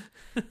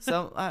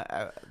 So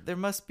there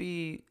must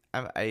be.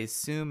 I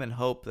assume and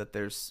hope that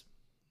there's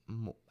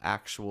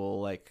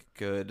actual like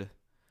good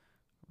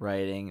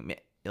writing,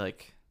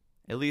 like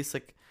at least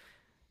like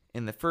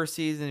in the first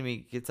season, when he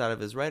gets out of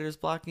his writer's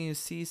block and you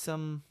see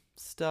some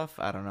stuff.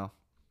 I don't know.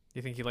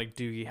 You think he like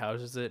Doogie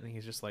Howses it and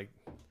he's just like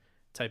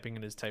typing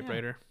in his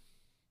typewriter?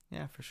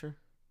 Yeah, for sure.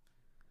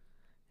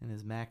 In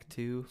his Mac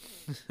 2.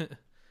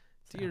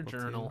 Dear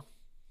journal.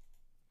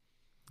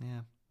 2.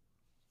 Yeah.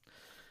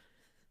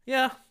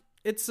 Yeah.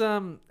 It's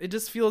it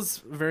just feels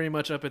very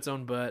much up its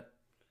own butt.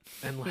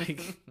 And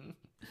like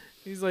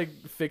he's like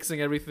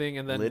fixing everything,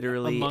 and then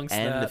literally amongst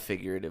and that,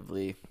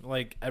 figuratively.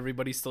 like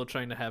everybody's still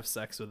trying to have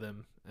sex with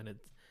him,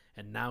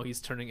 and now he's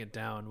turning it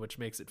down, which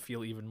makes it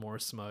feel even more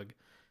smug.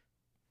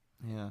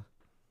 Yeah.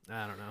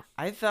 I don't know.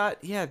 I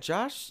thought, yeah,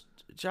 Josh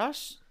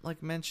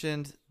like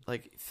mentioned,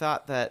 like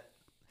thought that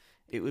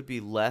it would be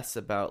less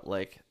about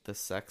like the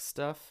sex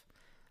stuff.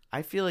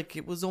 I feel like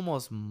it was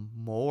almost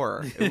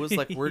more. It was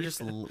like we're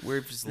just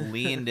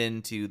leaned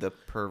into the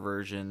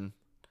perversion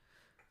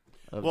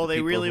of the they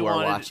people really who are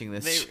wanted, watching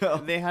this show.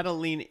 They had to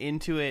lean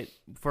into it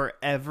for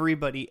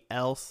everybody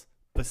else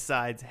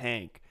besides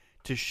Hank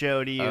to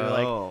show to you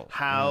like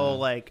how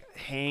like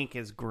Hank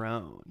has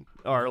grown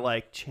or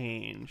like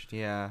changed.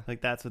 Yeah. Like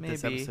that's what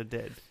this episode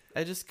did.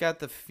 I just got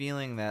the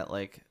feeling that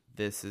like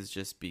this has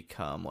just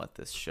become what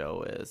this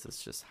show is.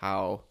 It's just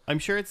how I'm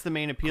sure it's the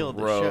main appeal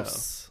gross of the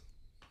show.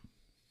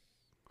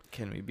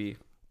 Can we be?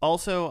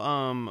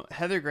 Also,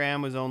 Heather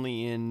Graham was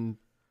only in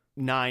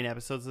 9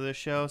 episodes of this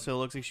show, so it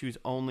looks like she was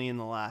only in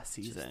the last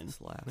season.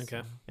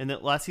 Okay. And the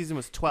last season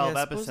was 12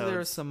 episodes. There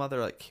were some other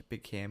like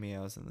big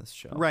cameos in this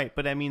show. Right,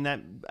 but I mean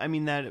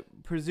that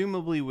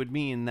presumably would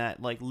mean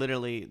that like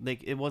literally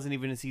like it wasn't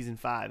even a season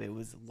 5. It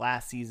was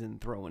last season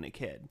throwing a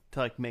kid to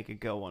like make it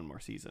go one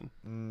more season.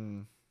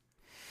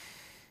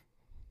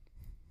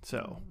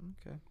 So,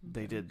 okay.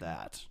 They did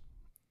that.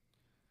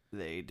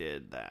 They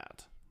did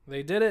that.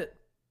 They did it.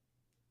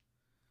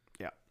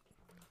 Yeah.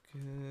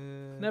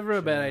 Good Never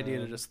a bad job. idea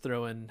to just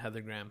throw in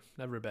Heather Graham.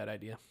 Never a bad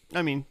idea.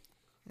 I mean,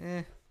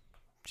 Eh,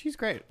 she's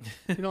great.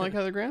 You don't like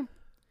Heather Graham?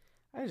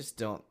 I just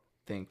don't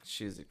think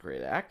she's a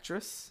great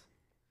actress.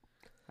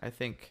 I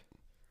think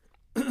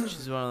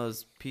she's one of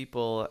those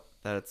people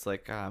that it's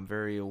like, I'm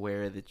very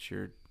aware that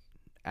you're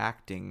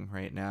acting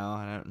right now,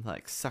 and I'm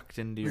like sucked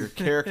into your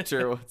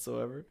character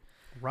whatsoever.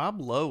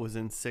 Rob Lowe was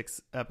in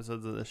 6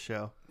 episodes of this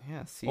show.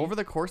 Yeah, see? Over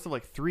the course of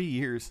like 3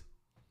 years.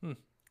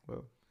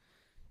 Whoa.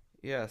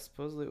 Yeah,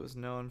 supposedly it was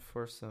known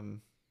for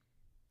some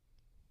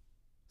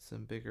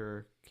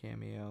bigger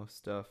cameo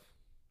stuff.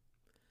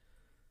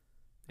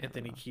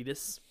 Anthony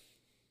Kiedis.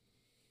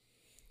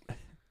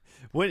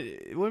 Wouldn't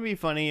it be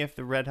funny if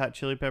the Red Hot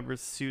Chili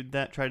Peppers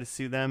tried to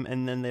sue them,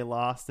 and then they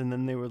lost, and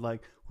then they were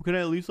like, well, can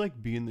I at least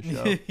like be in the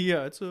show?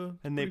 Yeah, it's a.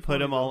 And they put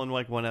them all in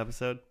like one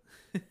episode.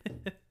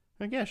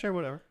 Like, yeah, sure,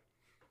 whatever.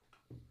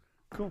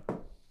 Cool.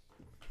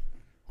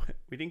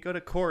 We didn't go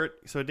to court,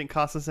 so it didn't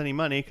cost us any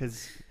money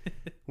because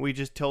we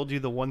just told you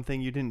the one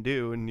thing you didn't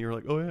do, and you're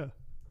like, oh yeah,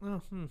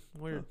 Oh,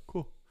 weird.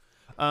 cool.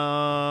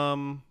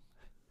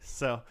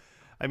 So,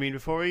 I mean,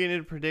 before we get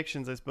into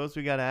predictions, I suppose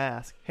we got to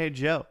ask, hey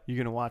Joe, you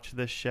gonna watch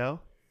this show?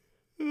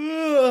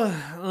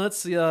 Let's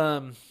see.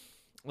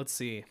 Let's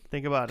see.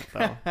 Think about it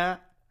though.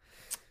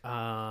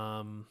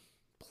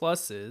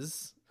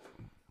 Pluses.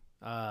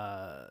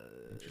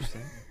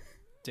 Interesting.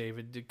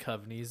 David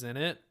Duchovny's in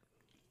it.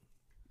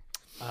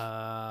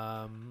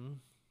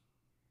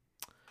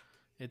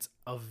 It's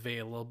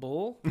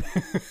available.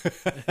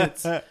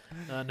 It's on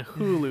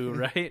Hulu,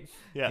 right?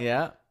 Yeah.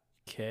 Yeah.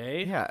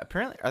 Okay. Yeah,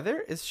 apparently,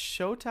 is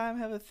Showtime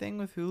have a thing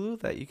with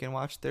Hulu that you can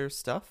watch their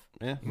stuff?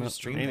 Yeah, You can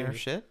stream their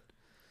shit?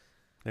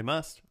 They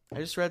must. I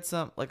just read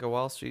like a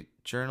Wall Street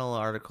Journal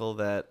article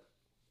that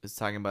is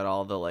talking about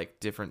all the like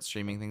different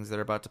streaming things that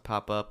are about to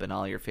pop up, and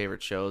all your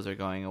favorite shows are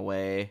going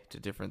away to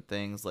different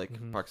things.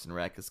 Like Parks and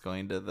Rec is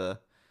going to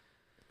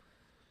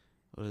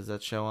what is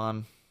that show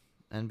on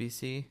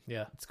NBC?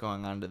 Yeah. It's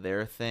going on to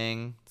their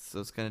thing, so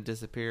it's going to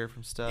disappear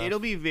from stuff. It'll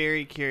be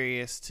very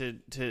curious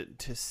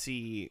to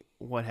see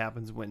what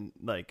happens when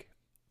like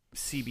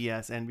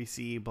CBS,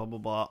 NBC, blah blah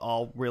blah,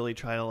 all really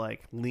try to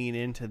like lean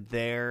into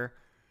their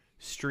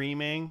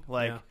streaming.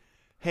 Like,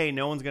 hey,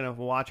 no one's gonna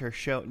watch our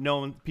show.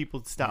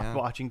 People stopped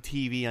watching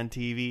TV on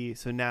TV,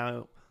 so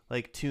now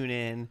like tune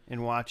in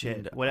and watch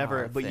it,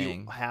 whatever. But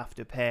you have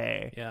to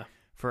pay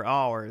for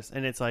hours,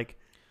 and it's like,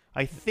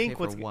 I think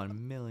what's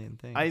 1 million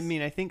things. I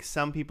mean, I think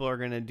some people are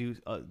gonna do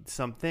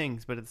some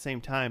things, but at the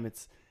same time,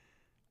 it's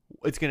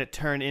going to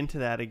turn into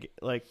that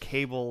like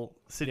cable.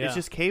 It's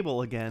just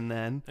cable again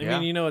then. I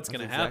mean, what's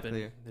going to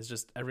happen. It's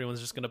just everyone's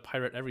just going to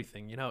pirate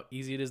everything. You know how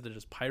easy it is to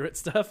just pirate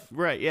stuff?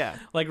 Right, yeah.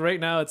 Like right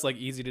now, it's like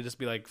easy to just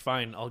be like,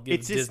 fine, I'll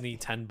give Disney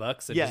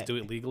 $10 and just do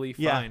it legally.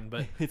 Fine.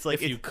 But it's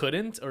like if you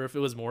couldn't, or if it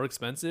was more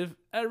expensive,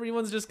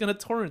 everyone's just going to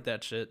torrent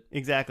that shit.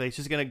 Exactly. It's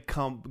just going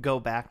to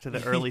go back to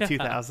the early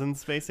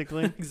 2000s,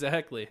 basically.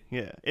 Exactly.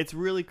 Yeah. It's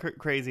really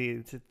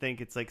crazy to think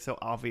it's like so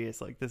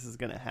obvious, like this is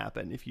going to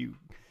happen if you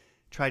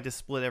tried to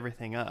split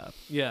everything up.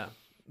 Yeah.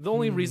 The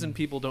only reason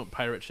people don't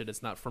pirate shit,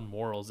 it's not for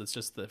morals. It's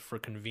just for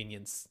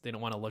convenience. They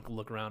don't want to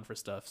look around for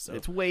stuff. So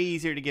it's way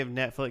easier to give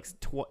Netflix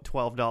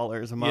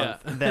 $12 a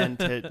month than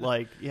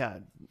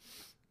to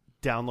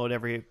download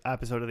every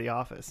episode of The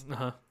Office.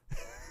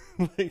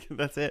 Like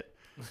that's it.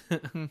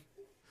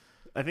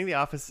 I think The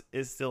Office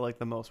is still like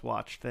the most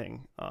watched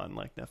thing on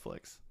like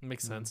Netflix.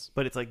 Makes sense.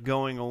 But it's like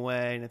going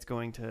away and it's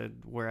going to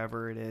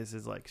wherever it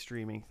is like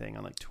streaming thing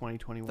on like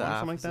 2021 or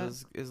something like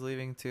that. Is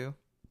leaving too.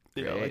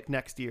 Yeah, like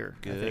next year.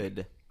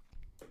 Good.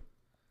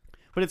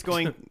 But it's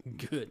going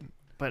good.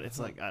 But it's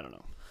like, I don't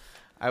know.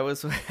 I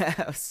was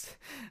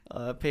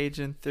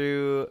paging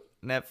through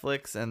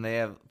Netflix and they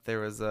have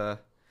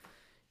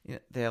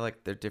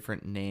like their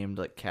different named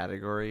like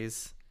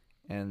categories,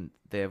 and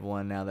they have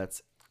one now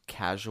that's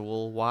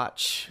casual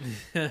watch.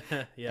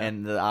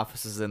 And The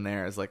Office is in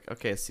there. It's like,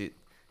 okay, see,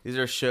 these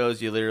are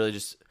shows you literally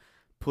just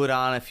put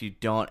on if you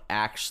don't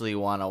actually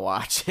want to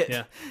watch it.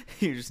 Yeah.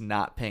 You're just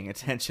not paying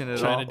attention at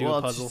Trying all. to do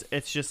a puzzle.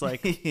 It's just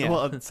like,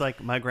 well, it's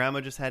like my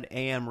grandma just had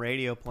AM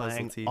radio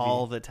playing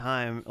all the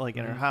time, like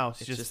in her house,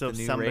 it's just so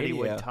somebody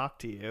would talk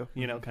to you,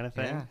 kind of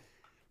thing. Yeah.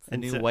 It's the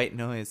new white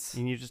noise.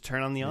 And you just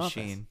turn on the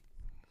machine.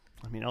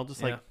 Office. I mean, I'll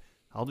just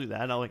I'll do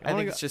that. I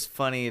think it's just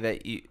funny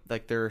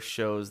that there are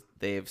shows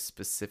they've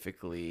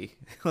specifically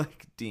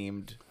like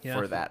deemed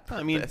for that purpose.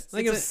 I mean, I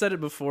think I've said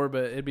it before,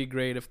 but it'd be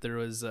great if there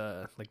was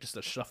like just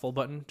a shuffle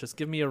button. Just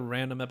give me a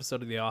random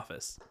episode of The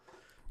Office.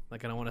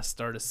 Like I don't want to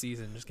start a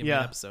season. Just give me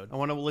an episode. I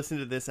want to listen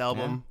to this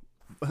album,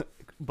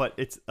 but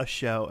it's a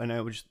show, and I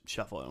would just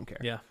shuffle. I don't care.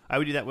 Yeah, I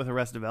would do that with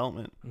Arrested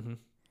Development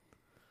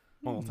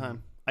all the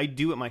time. I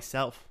do it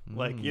myself,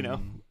 like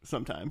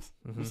sometimes.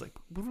 Just like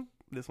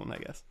this one, I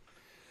guess.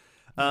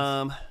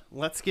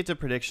 Let's get to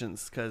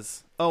predictions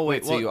because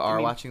wait, so you are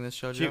watching this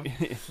show, Joe?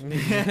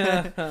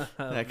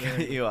 I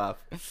cut you off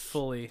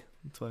fully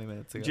 20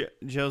 minutes ago.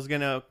 Joe's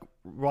gonna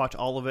watch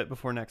all of it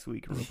before next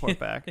week and report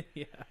back.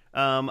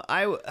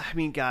 I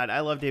mean, God, I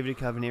love David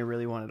Duchovny. I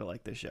really wanted to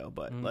like this show,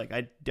 but like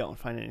I don't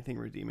find anything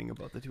redeeming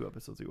about the 2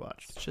 episodes we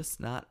watched. It's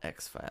just not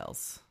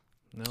X-Files.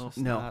 No,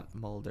 not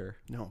Mulder.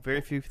 No,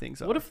 very few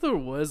things. What if there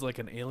was like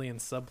an alien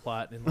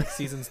subplot in like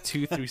seasons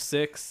 2 through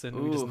 6, and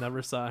we just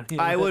never saw it?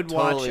 I would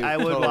watch. I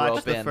would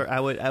watch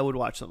I would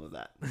watch some of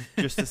that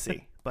just to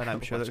see. But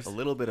I'm sure there's a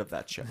little bit of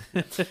that show.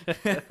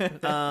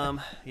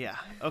 Yeah.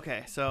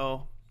 Okay.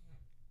 So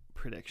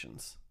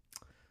predictions.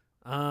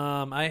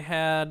 I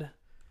had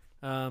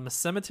a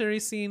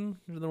cemetery scene.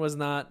 There was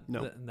not.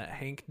 No. That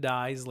Hank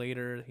dies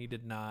later. He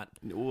did not.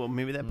 Well,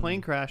 maybe that plane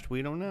crashed.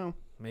 We don't know.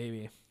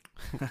 Maybe.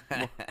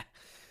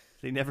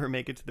 They never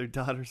make it to their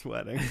daughter's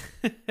wedding.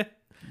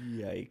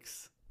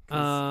 Yikes.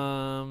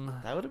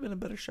 That would have been a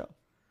better show.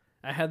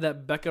 I had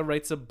that Becca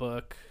writes a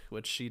book,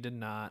 which she did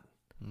not.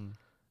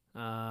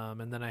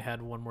 And then I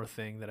had one more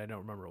thing that I don't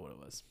remember what it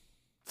was.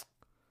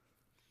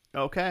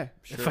 Okay.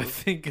 If I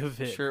think of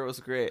it. Sure, it was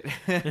great.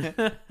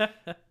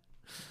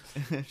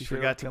 You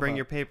forgot to bring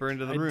your paper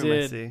into the room,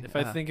 did. I see. If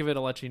I think of it,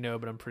 I'll let you know,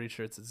 but I'm pretty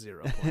sure it's at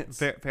 0 points.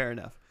 Fair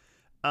enough.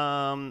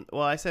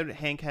 Well, I said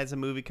Hank has a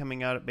movie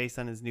coming out based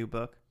on his new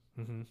book.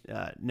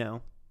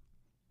 No.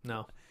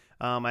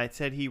 I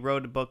said he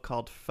wrote a book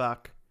called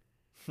Fuck,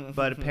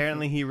 but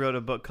apparently he wrote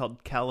a book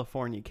called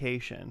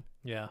Californication.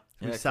 Yeah.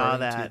 We saw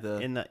that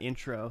in the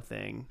intro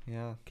thing.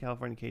 Yeah.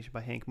 Californication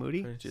by Hank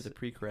Moody. To the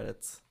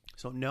pre-credits.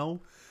 So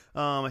no.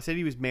 I said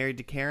he was married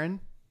to Karen.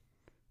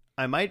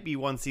 I might be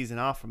one season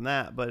off from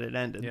that, but it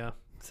ended. Yeah.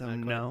 So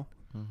no.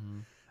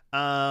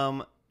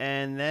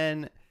 And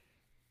then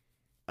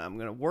I'm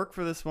going to work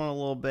for this one a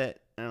little bit.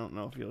 I don't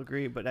know if you'll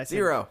agree, but I said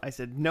 0. I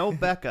said no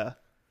Becca.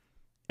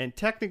 And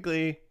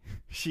technically,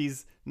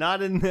 she's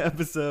not in the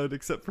episode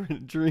except for a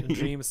dream. The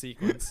dream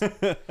sequence.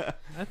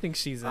 I think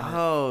she's in it.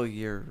 Oh,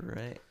 you're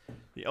right.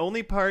 The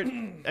only part,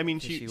 I mean,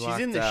 she's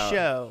in the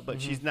show,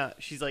 but she's not.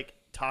 She's like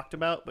talked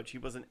about, but she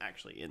wasn't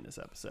actually in this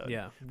episode.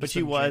 Yeah, but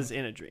she was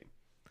in a dream.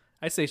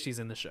 I say she's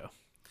in the show.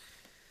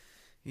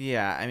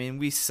 Yeah, I mean,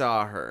 we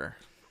saw her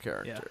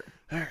character.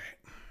 Yeah. All right.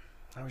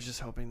 I was just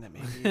hoping that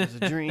maybe it was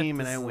a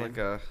dream and I win.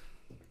 That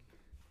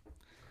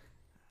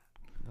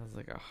was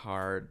like a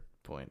hard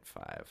 0.5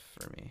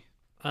 for me.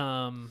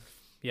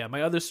 Yeah,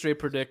 my other straight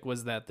predict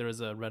was that there was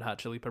a Red Hot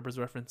Chili Peppers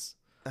reference.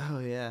 Oh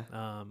yeah.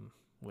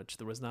 which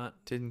there was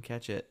not. Didn't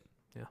catch it.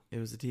 Yeah. It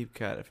was a deep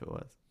cut if it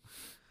was.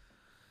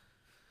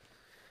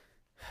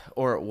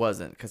 Or it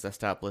wasn't, because I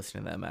stopped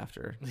listening to them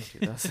after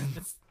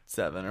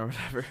 2007 or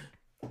whatever.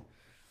 What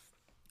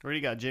do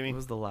you got, Jimmy? What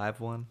was the live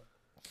one?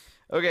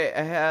 Okay,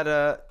 I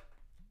had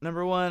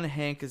number 1,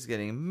 Hank is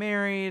getting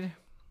married.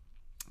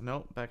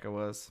 Nope, Becca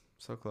was.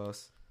 So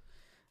close.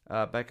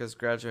 Becca's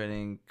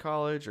graduating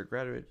college or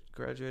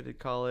graduated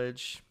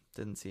college.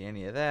 Didn't see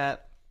any of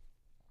that.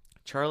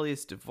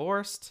 Charlie's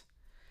divorced.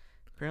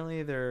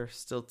 Apparently they're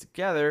still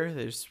together.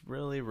 They're just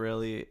really,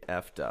 really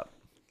effed up.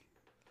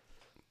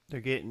 They're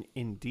getting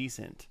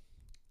indecent.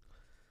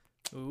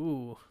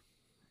 Ooh.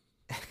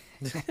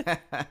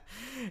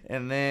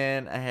 And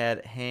then I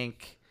had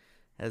Hank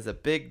has a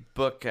big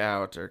book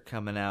out or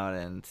coming out,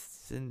 and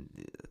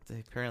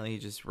apparently he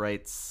just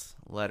writes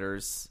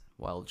letters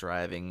while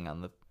driving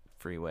on the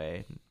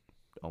freeway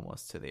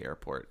almost to the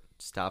airport.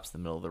 Stops in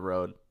the middle of the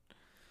road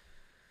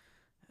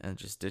and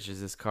just ditches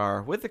his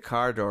car with the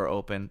car door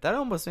open. That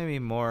almost made me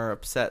more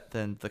upset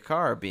than the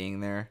car being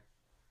there.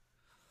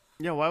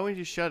 Yeah, why wouldn't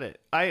you shut it?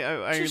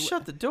 I just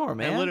shut the door,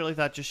 man. I literally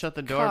thought just shut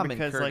the door Common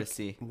because,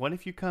 courtesy. like, what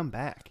if you come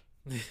back?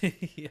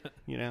 Yeah.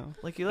 You know?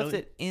 Like, you left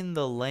it in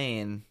the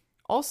lane.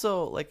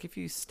 Also, like, if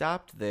you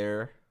stopped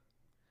there,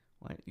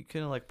 like, you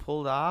couldn't, like,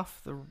 pulled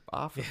off the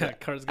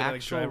car's gonna,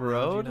 actual like, drive around,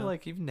 road. you know?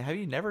 Like, have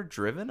you never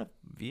driven a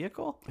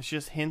vehicle? It's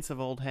just hints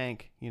of old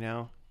Hank, you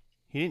know?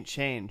 He didn't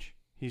change.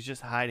 He's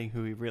just hiding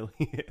who he really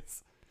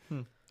is.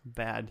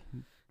 Bad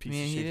piece of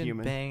shit he didn't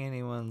human. bang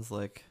anyone's,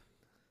 like,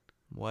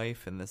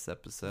 wife in this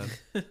episode.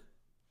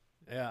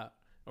 Yeah.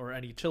 Or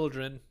any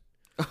children.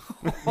 I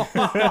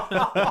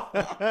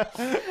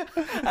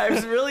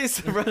was really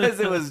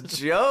surprised it was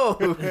Joe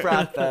who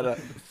brought that up.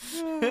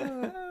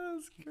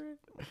 That's great.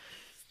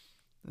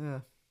 Yeah.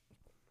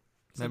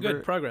 So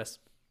good progress.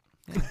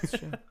 Yeah, that's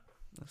true.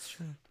 That's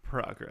true.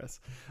 Progress.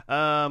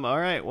 All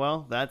right.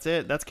 Well, that's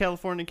it. That's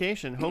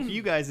Californication. Hope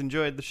you guys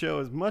enjoyed the show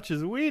as much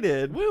as we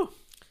did. Woo!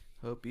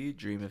 Hope you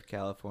dream of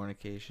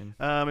Californication.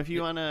 If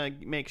you want to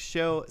make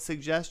show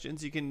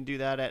suggestions, you can do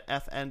that at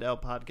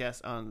FNL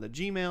Podcast on the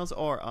Gmails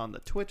or on the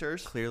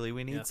Twitters. Clearly,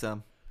 we need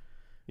some.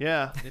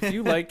 Yeah. If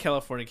you like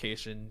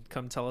Californication,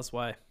 come tell us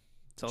why.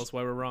 Tell us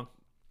why we're wrong.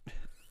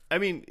 I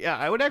mean, yeah,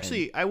 I would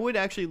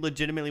actually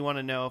legitimately want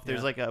to know if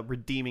there's like a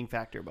redeeming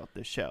factor about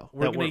this show.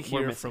 We're going to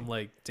hear from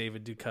like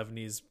David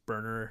Duchovny's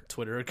burner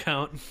Twitter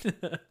account.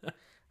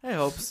 I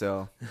hope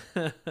so.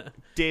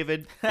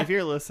 David, if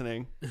you're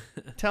listening,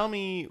 tell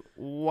me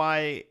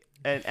why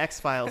an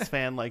X-Files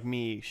fan like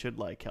me should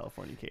like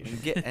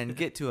Californication. And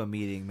get to a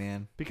meeting,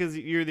 man. Because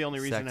you're the only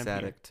reason Sex I'm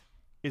addict.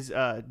 here. Is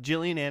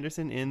Gillian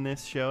Anderson in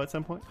this show at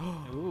some point?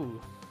 Ooh.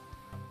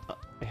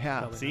 Yeah,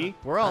 Probably see?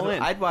 not. We're all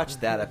in. I'd watch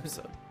that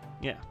episode.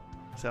 Yeah.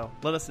 So,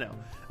 let us know.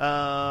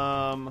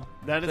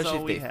 That is Especially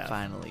all we if they have.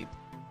 finally...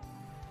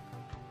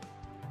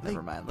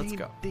 Never mind. Let's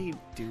go. They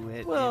do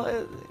it.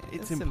 Well,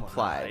 it's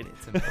implied.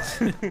 It's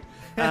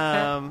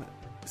implied.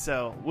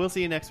 So, we'll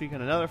see you next week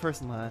on another First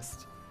and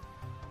Last.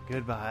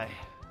 Goodbye.